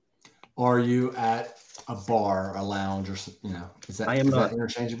 Are you at a bar, a lounge, or is that I am not. that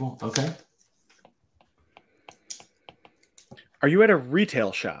interchangeable? Okay. Are you at a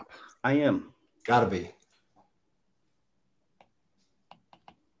retail shop? I am. Gotta be.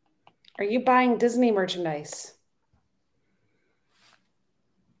 Are you buying Disney merchandise?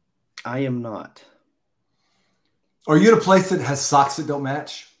 I am not. Are you at a place that has socks that don't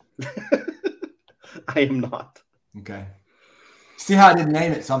match? I am not. Okay. See how I didn't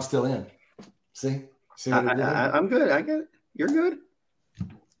name it, so I'm still in. See what I did? I'm good. I get it. You're good.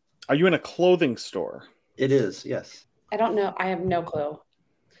 Are you in a clothing store? It is. Yes. I don't know. I have no clue.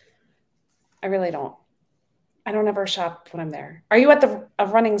 I really don't. I don't ever shop when I'm there. Are you at a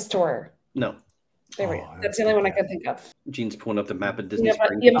running store? No. There we go. Oh, That's the only one I could think of. Gene's pulling up the map of Disney Yeah, but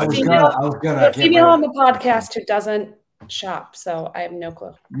Springs. you have I a was female, gonna. a I can't female on remember. the podcast who doesn't shop, so I have no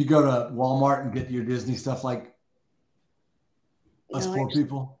clue. You go to Walmart and get your Disney stuff like us No, poor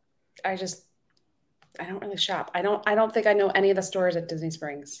people. I don't really shop. I don't think I know any of the stores at Disney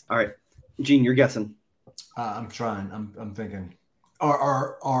Springs. All right. Gene, you're guessing. I'm trying. I'm thinking.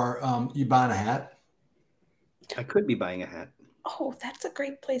 Are you buying a hat? I could be buying a hat. Oh, that's a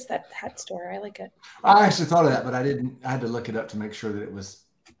great place, that hat store. I like it. I actually thought of that, but I didn't. I had to look it up to make sure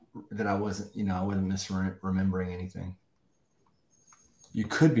that I wasn't misremembering anything. You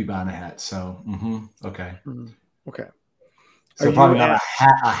could be buying a hat, so okay. Okay. So Are probably you not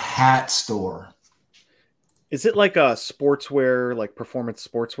at- a hat store. Is it like a sportswear, like performance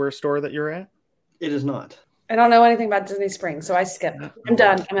sportswear store that you're at? It is not. I don't know anything about Disney Springs, so I skip. I'm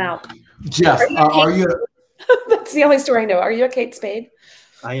done. I'm out. Jeff, are you That's the only store I know. Are you a Kate Spade?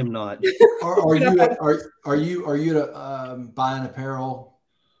 I am not. are you at buying apparel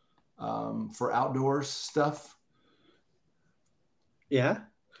for outdoors stuff? Yeah.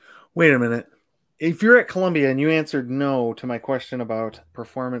 Wait a minute. If you're at Columbia and you answered no to my question about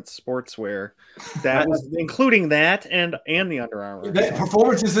performance sportswear, that was including that and the Under Armour. That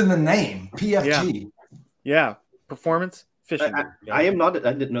performance is in the name. PFG. Yeah. Performance fishing. I am not.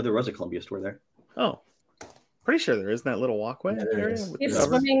 I didn't know there was a Columbia store there. Oh, pretty sure there is in that little walkway area. He's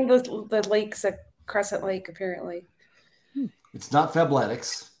swimming the lakes at Crescent Lake, apparently. It's not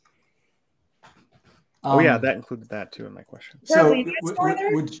Fabletics. Oh yeah, that included that too in my question. So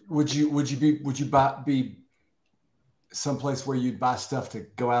would you be someplace where you'd buy stuff to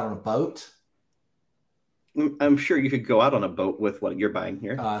go out on a boat? I'm sure you could go out on a boat with what you're buying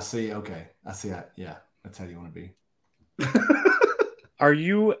here. See, okay, I see that. Yeah, that's how you want to be. Are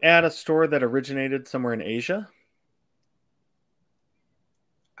you at a store that originated somewhere in Asia?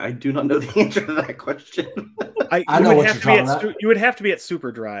 I do not know the answer to that question. I know what you're talking about. You would have to be at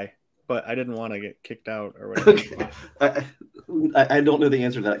Superdry, but I didn't want to get kicked out or whatever. Okay. I don't know the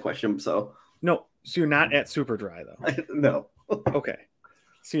answer to that question, so no. So you're not at Superdry though. No. Okay.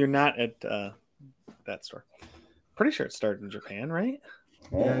 So you're not at that store. Pretty sure it started in Japan, right?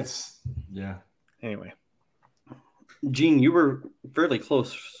 Yeah. Anyway, Gene, you were fairly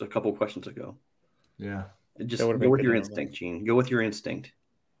close a couple questions ago. Yeah. Just go with your instinct, Gene. Go with your instinct.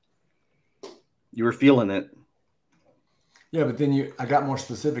 You were feeling it. Yeah, but then I got more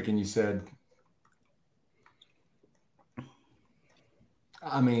specific and you said,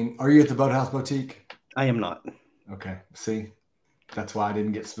 I mean, are you at the Boathouse Boutique? I am not. Okay. See, that's why I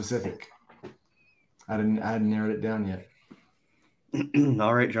didn't get specific. I hadn't narrowed it down yet.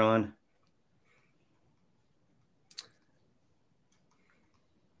 All right, John.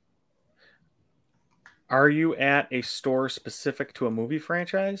 Are you at a store specific to a movie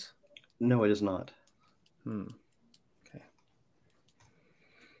franchise? No, it is not. Okay.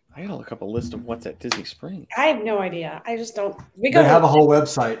 I gotta look up a list of what's at Disney Springs. I have no idea. I just don't. They have a whole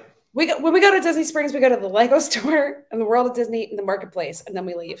website. When we go to Disney Springs, we go to the Lego store and the World of Disney and the Marketplace, and then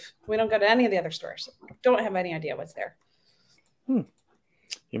we leave. We don't go to any of the other stores. Don't have any idea what's there.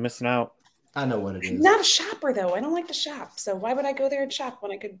 You're missing out. I know what it is. I'm not a shopper though. I don't like to shop. So why would I go there and shop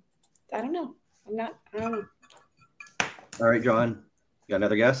when I could? I don't know. I don't know. All right, John. You got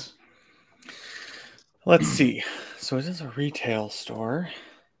another guess? Let's see. So it is a retail store.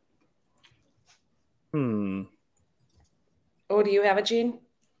 Oh, do you have it, Gene?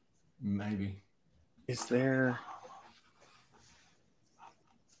 Maybe. Is there?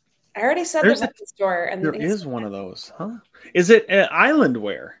 I already said there's a store, and there is one of those, huh? Is it an island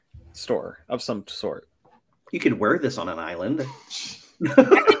wear store of some sort? You could wear this on an island.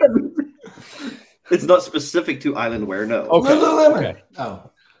 It's not specific to island wear, no. Okay. Okay.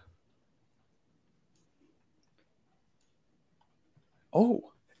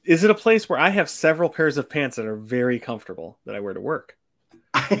 Oh, is it a place where I have several pairs of pants that are very comfortable that I wear to work?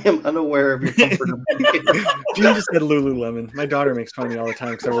 I am unaware of your comfortability. Gene just said Lululemon. My daughter makes fun of me all the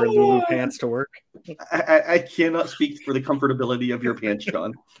time because I wear Lulu pants to work. I cannot speak for the comfortability of your pants,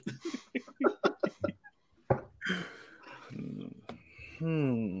 John.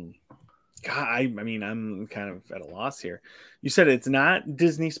 God, I mean, I'm kind of at a loss here. You said it's not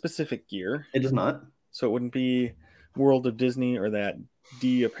Disney specific gear. It is not. So it wouldn't be World of Disney or that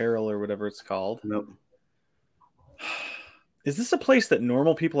D apparel or whatever it's called. Nope. Is this a place that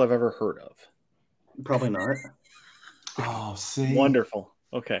normal people have ever heard of? Probably not. Oh, see. Wonderful.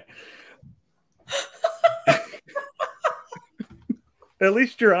 Okay. At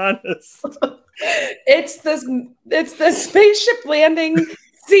least you're honest. It's the spaceship landing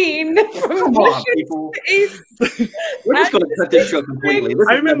scene from people. We're just going to cut this show completely. You're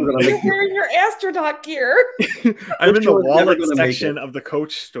wearing your astronaut gear. I'm in the wallet section of the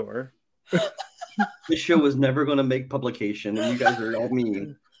Coach store. This show was never going to make publication, and you guys are all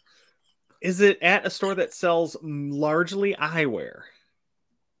mean. Is it at a store that sells largely eyewear?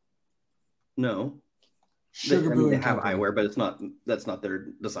 No. They have eyewear, but that's not their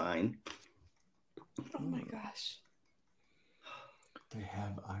design. Oh my gosh. They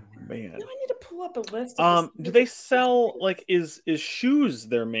have eyewear. Man. Now I need to pull up a list. Do they sell is shoes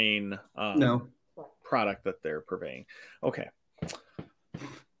their main no product that they're purveying? Okay.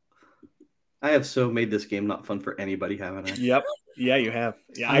 I have so made this game not fun for anybody, haven't I? Yep. Yeah, you have.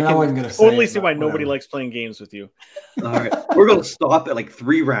 Yeah, I can totally see why nobody likes playing games with you. All right. We're going to stop at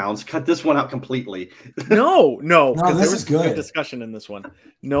 3 rounds. Cut this one out completely. No, because this there was is good discussion in this one.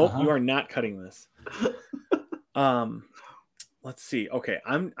 Nope, you are not cutting this. Let's see. Okay,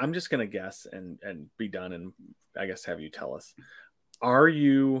 I'm just gonna guess and be done, and I guess have you tell us. Are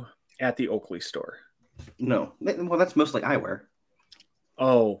you at the Oakley store? No. Well, that's mostly eyewear.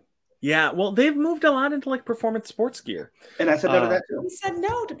 Oh, Yeah, well, they've moved a lot into like performance sports gear. And I said no to that too. We said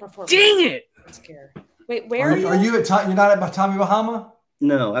no to performance. Dang it! Gear. Wait, where Are you at? You're not at Tommy Bahama?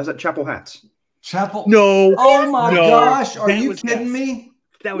 No, I was at Chapel Hats. Chapel? No. Oh my No. gosh! Are That you was kidding yes. me?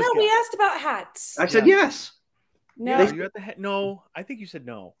 That was No, good. we asked about hats. I said yes. No, Yeah, you at the no. I think you said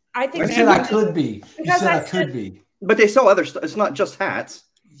no. I think You said I could be. You Because said I I could be. But they sell other stuff. It's not just hats.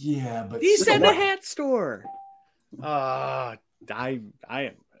 Yeah, but He So said the what? hat store. I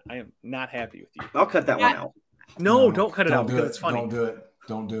am not happy with you. I'll cut that one out. No, don't cut it out do because it. it's funny. Don't do it.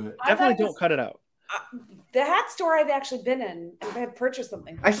 Don't do it. Definitely don't cut it out. the hat store I've actually been in and I've purchased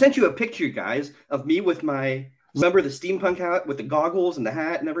something. I sent you a picture, guys, of me with my remember the steampunk hat with the goggles and the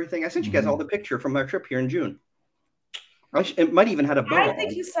hat and everything. I sent you guys all the picture from our trip here in June. It might even had a bow. I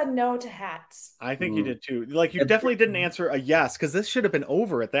think you said no to hats. I think you did too. Like you definitely didn't answer a yes because this should have been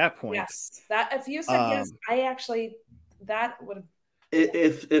over at that point. Yes, that if you said yes, I actually that would have.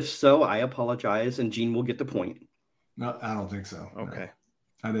 If so, I apologize, and Gene will get the point. No, I don't think so. Okay.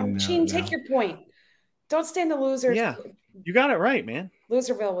 I didn't know. Gene, take your point. Don't stay in the losers. Yeah, you got it right, man.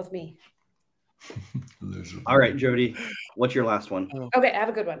 Loserville with me. Loser. All right, Jody, what's your last one? Okay, I have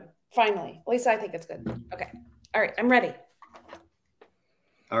a good one. Finally, at least I think it's good. Okay, all right, I'm ready.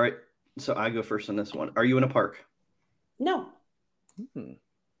 All right, so I go first on this one. Are you in a park, No,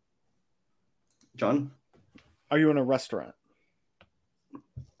 John? Are you in a restaurant?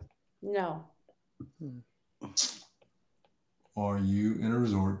 no, Are you in a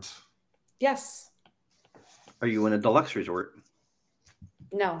resort? yes, Are you in a deluxe resort?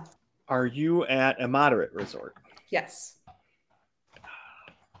 no, Are you at a moderate resort? yes,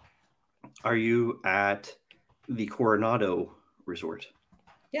 Are you at the Coronado Resort?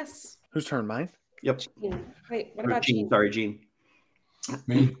 yes. Whose turn? Mine? Yep. Wait, what Or about Gene? Gene? Sorry, Gene.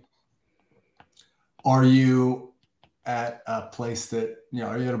 Me? Are you at a place that,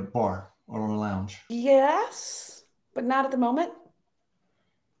 are you at a bar or a lounge? Yes, but not at the moment.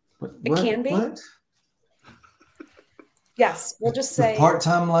 It can be. What? Yes, we'll just say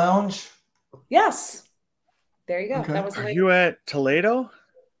Part-time lounge? yes. There you go. Okay. That was Are like you at Toledo?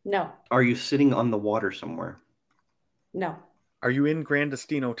 no, Are you sitting on the water somewhere? no, Are you in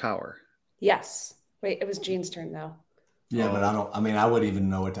Grandestino Tower? yes. Wait, it was Gene's turn though. Yeah, but I wouldn't even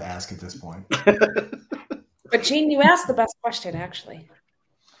know what to ask at this point. But Gene, you asked the best question actually.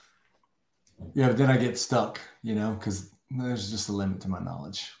 Yeah, but then I get stuck, because there's just a limit to my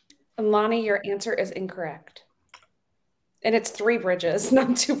knowledge. And Lonnie, your answer is incorrect. And it's 3 bridges,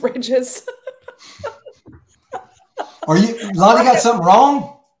 not 2 bridges. Lonnie got something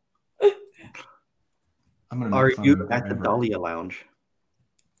wrong? Are you at the Dahlia Lounge?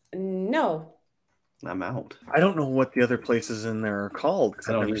 No. I'm out. I don't know what the other places in there are called because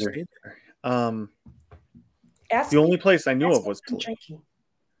I I've don't never either. stayed there. Ask The only place I knew ask of was what I'm Toledo. drinking.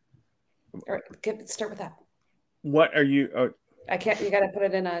 All right, start with that. What are you? I can't. You got to put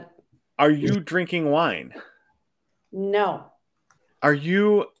it in a Are you drinking wine? no. Are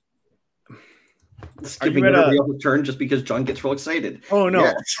you? Skipping at everybody a- else's turn just because John gets real excited. Oh no.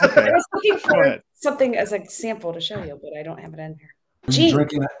 Yes. Okay. I was looking Go for ahead. something as a sample to show you, but I don't have it in here.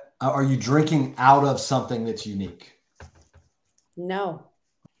 Are you drinking out of something that's unique? No.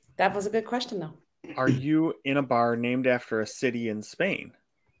 That was a good question though. Are you in a bar named after a city in Spain?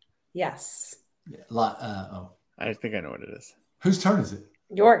 Yes. I think I know what it is. Whose turn is it?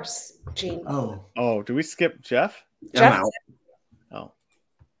 Yours, Gene. Oh, do we skip Jeff? I'm Jeff, out. Oh.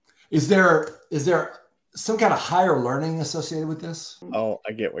 Is there some kind of higher learning associated with this? Oh,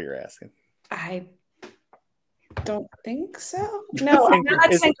 I get what you're asking. I don't think so. No, I'm not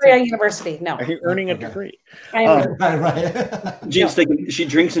at Is it- Sangria University. No. Are you earning a Okay. degree? I am Right. Gene's thinking she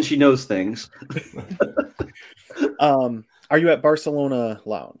drinks and she knows things. Are you at Barcelona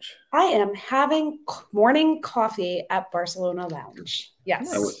Lounge? I am having morning coffee at Barcelona Lounge.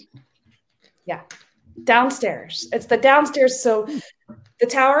 Yes. I would- Yeah. Downstairs. It's the downstairs. So the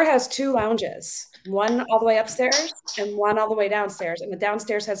tower has 2 lounges, one all the way upstairs and one all the way downstairs. And the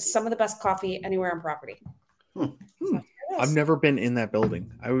downstairs has some of the best coffee anywhere on property. So here it I've is. never been in that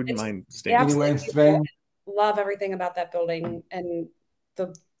building. I wouldn't It's mind staying. absolutely Anywhere in Spain? Love everything about that building and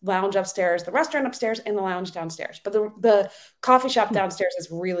the lounge upstairs, the restaurant upstairs, and the lounge downstairs. But the coffee shop downstairs is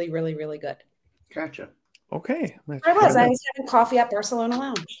really, really, really good. Gotcha. Okay. I was having coffee at Barcelona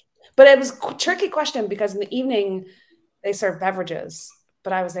Lounge. But it was a tricky question because in the evening they serve beverages,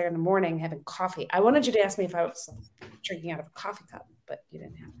 but I was there in the morning having coffee. I wanted you to ask me if I was drinking out of a coffee cup, but you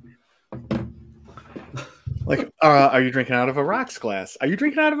didn't have to. Like, are you drinking out of a rocks glass? Are you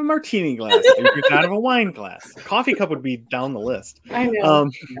drinking out of a martini glass? Are you drinking out of a wine glass? Coffee cup would be down the list. I know.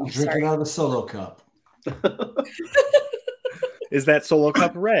 Drinking out of a solo cup. Is that solo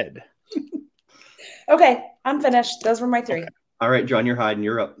cup red? Okay, I'm finished. Those were my three. Okay. All right, John, you're hiding.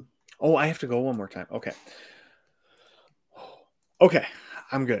 You're up. Oh, I have to go one more time. Okay. Okay,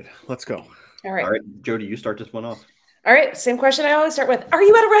 I'm good. Let's go. All right. All right, Jody, you start this one off. All right. Same question I always start with. Are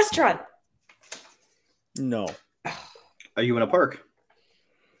you at a restaurant? No. Are you in a park?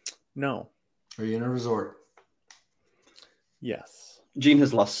 No. Are you in a resort? Yes. Gene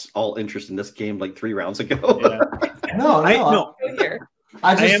has lost all interest in this game like 3 rounds ago. Yeah. No, No. Go here.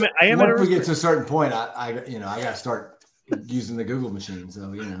 I just I am at a once we get resort. to a certain point, I got to start using the Google machine.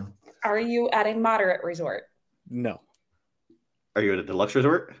 So Are you at a moderate resort? No. Are you at a deluxe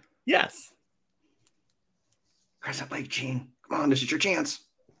resort? Yes. Crescent Lake, Gene. Come on, this is your chance.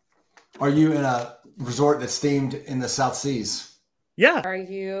 Are you in a resort that's themed in the South Seas? Yeah. Are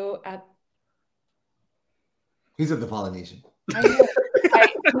you at? He's at the Polynesian. I'm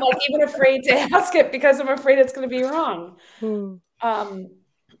like even afraid to ask it because I'm afraid it's going to be wrong.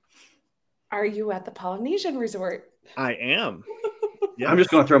 Are you at the Polynesian resort? I am. Yes. I'm just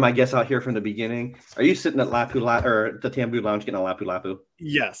going to throw my guess out here from the beginning. Are you sitting at or the Tambu Lounge getting a Lapu Lapu?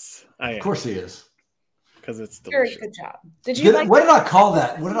 Yes, I am. Of course he is. Because it's Very delicious. good job. Did you like? What did I call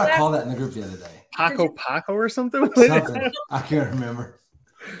that? What did I call that in the group the other day? Paco or something? Something. I can't remember.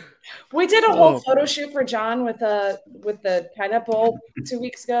 We did a whole Oh. photo shoot for John with the pineapple 2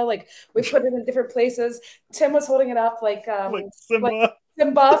 weeks ago. Like we put it in different places. Tim was holding it up like Like Simba.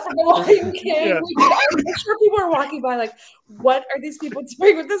 Simba from the Lion King. Yeah. I'm sure people are walking by like, what are these people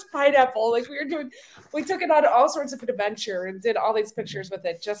doing with this pineapple? Like we took it on all sorts of adventure and did all these pictures with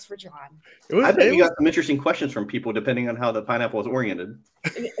it just for John. I bet you got some interesting questions from people depending on how the pineapple is oriented.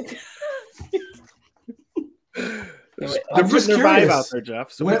 I'm just just vibe curious. out there,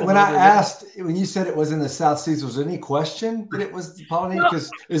 Jeff. So people When know I they're asked, when you said it was in the South Seas, was there any question that it was the Polynesian?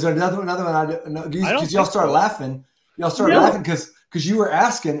 Because is there another one I don't know? I don't Because y'all think started so. laughing. Y'all started No. laughing because you were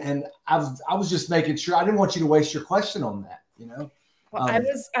asking, and I was just making sure. I didn't want you to waste your question on that. Well,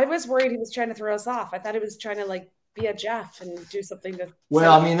 I was worried he was trying to throw us off. I thought he was trying to like be a Jeff and do something to.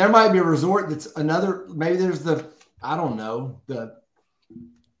 Well, I mean, there might be a resort that's another. Maybe there's I don't know.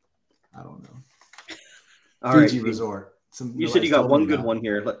 All right, Fiji Gene. resort. You said you got one good one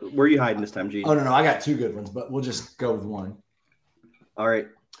here. Where are you hiding this time, Gene? Oh no, I got 2 good ones, but we'll just go with one. All right,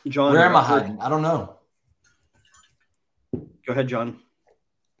 John. Where am I hiding? I don't know. Go ahead, John.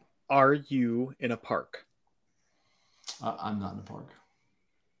 Are you in a park? I'm not in the park.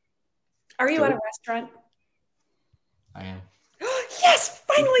 Are you at a restaurant? I am. Yes,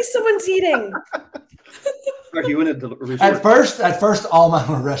 finally someone's eating. Are you in a resort? At first, all my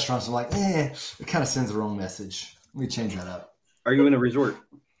restaurants are like, it kind of sends the wrong message. Let me change that up. Are you in a resort?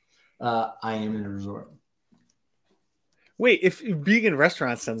 I am in a resort. Wait, if being in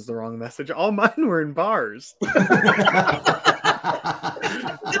restaurants sends the wrong message, all mine were in bars.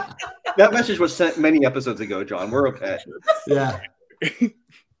 That message was sent many episodes ago, John. We're okay. Yeah.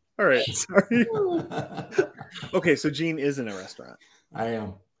 All right, sorry. Okay, so Gene is in a restaurant. I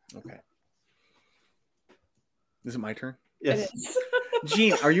am. Okay. Is it my turn? Yes. It is.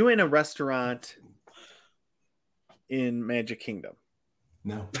 Gene, are you in a restaurant in Magic Kingdom?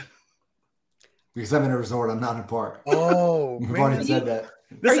 No. Because I'm in a resort. I'm not in a park. Oh, We've man. already said that.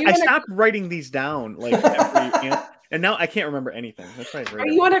 Are you I in a- stopped writing these down like every and now I can't remember anything. That's right. Are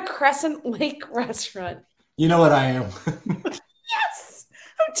you at a Crescent Lake restaurant? You know what I am. Yes,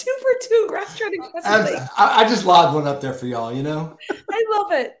 I'm 2 for 2 restaurant in Crescent Lake. I just lobbed one up there for y'all, I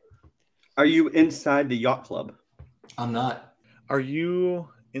love it. Are you inside the yacht club? I'm not. Are you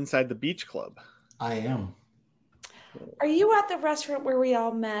inside the beach club? I am. Are you at the restaurant where we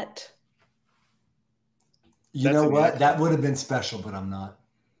all met? You That's know in the what? yacht That would have been special, but I'm not.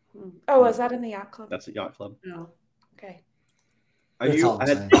 Oh, is that in the yacht club? That's the yacht club. No. Okay. Are That's you all I'm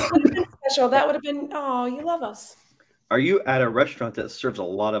at, saying. Special. That would have been. Oh, you love us. Are you at a restaurant that serves a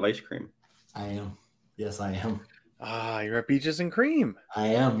lot of ice cream? I am. Yes, I am. You're at Beaches and Cream. I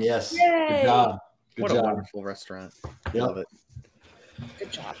am. Yes. Yay. Good job. Good What a job. wonderful restaurant. Yep. Love it.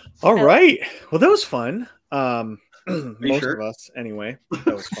 Good job. All right. Well, that was fun. Most sure? of us, anyway.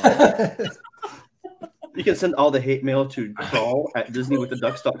 That was fun. You can send all the hate mail to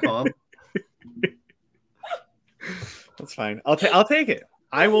crawl@disneywiththeducks.com. That's fine. I'll take it.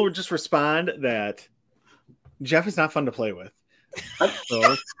 I will just respond that Jeff is not fun to play with.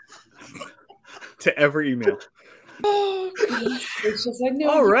 So, to every email. It's just, I knew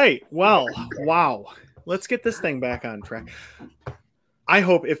All right. Well, wow. Let's get this thing back on track. I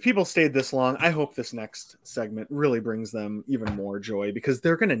hope if people stayed this long, I hope this next segment really brings them even more joy because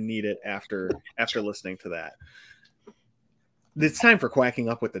they're going to need it after listening to that. It's time for quacking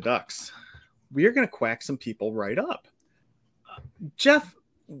up with the ducks. We are going to quack some people right up. Jeff,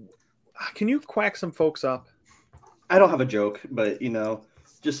 Can you quack some folks up? I don't have a joke, but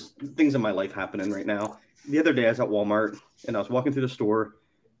just things in my life happening right now. The other day I was at Walmart and I was walking through the store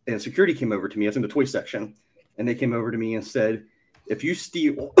and security came over to me. I was in the toy section and they came over to me and said, if you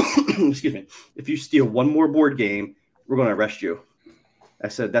steal, if you steal one more board game, we're going to arrest you. I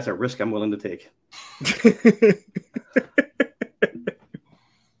said, that's a risk I'm willing to take.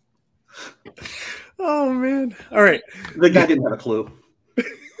 Oh, man. All right. The guy didn't have a clue.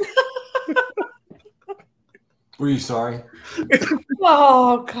 Were you sorry?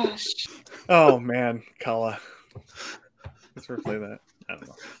 Oh, gosh. Oh, man. Kala. Let's replay that. I don't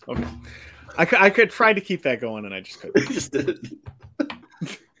know. Okay. I could try to keep that going, and I just couldn't. Just did it.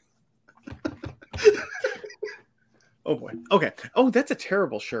 Oh, boy. Okay. Oh, that's a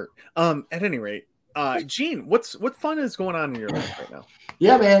terrible shirt. At any rate, Gene, what fun is going on in your life right now?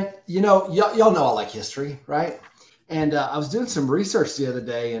 Yeah, man. Y'all know I like history, right? And I was doing some research the other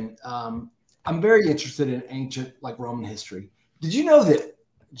day, and I'm very interested in ancient, like Roman history. Did you know that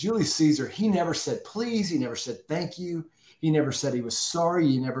Julius Caesar, he never said please, he never said thank you, he never said he was sorry,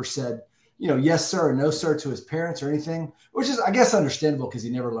 he never said, yes, sir, or no, sir, to his parents or anything, which is, I guess, understandable because he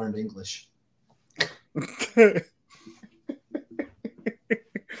never learned English.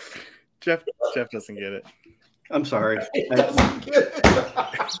 Jeff doesn't get it. I'm sorry.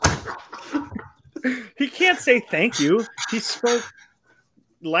 He can't say thank you. He spoke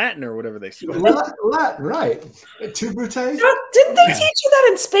Latin or whatever they spoke. Latin, right. Tu brute? Didn't they teach you that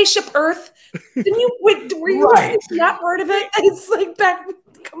in Spaceship Earth? Didn't you? Were you Right. that part of it? It's like back.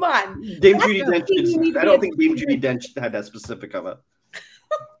 Come on. Dame Judi Dench. I don't think Dame Judi Dench had that specific of it.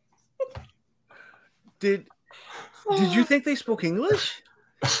 Did you think they spoke English?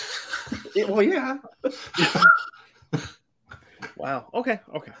 Well, yeah. Wow. Okay.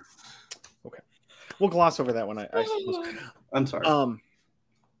 We'll gloss over that one, I suppose. I'm sorry.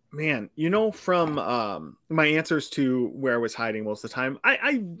 Man, from my answers to where I was hiding most of the time,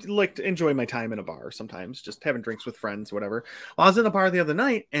 I like to enjoy my time in a bar sometimes, just having drinks with friends, whatever. Well, I was in a bar the other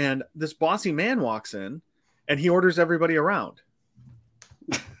night, and this bossy man walks in, and he orders everybody around.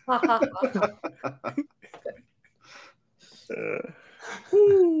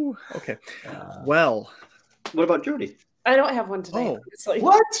 Okay. Well, what about Jody? I don't have one today. Oh, honestly.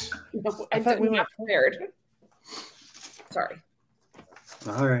 What? No, I thought we I'm not prepared. Sorry.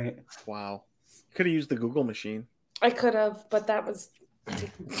 All right. wow. Could have used the Google machine. I could have, but that was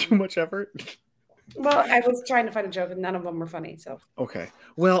Too much effort. well. I was trying to find a joke, and none of them were funny. So Okay.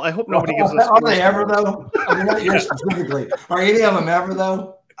 Well, I hope nobody gives us. Are they ever, though? I mean, not yours specifically. Are any of them ever,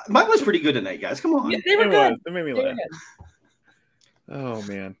 though? Mine was pretty good tonight, guys. Come on. they were good. It made me They were laugh. good. Oh,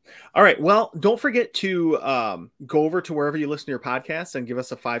 man. All right. Well, don't forget to go over to wherever you listen to your podcast and give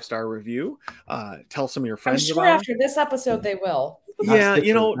us a 5-star review. Tell some of your I'm friends sure about after this episode they will. Not Yeah,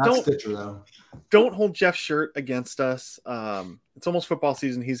 Stitcher, not don't Stitcher, though. don't hold Jeff's shirt against us. It's almost football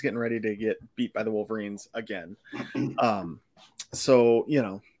season. He's getting ready to get beat by the Wolverines again. So,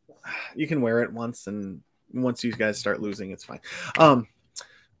 you can wear it once, and once you guys start losing, it's fine.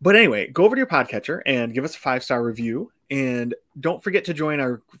 But anyway, go over to your podcatcher and give us a 5-star review. And don't forget to join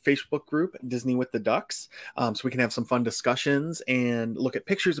our Facebook group, Disney with the Ducks, so we can have some fun discussions and look at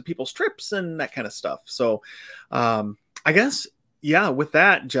pictures of people's trips and that kind of stuff. So I guess, yeah, with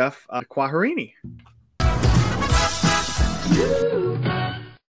that, Jeff, Kwaharini.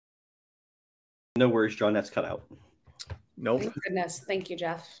 No worries, John. That's cut out. Nope. Thank goodness. Thank you,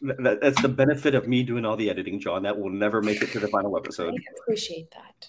 Jeff. That's the benefit of me doing all the editing, John. That will never make it to the final episode. I appreciate that.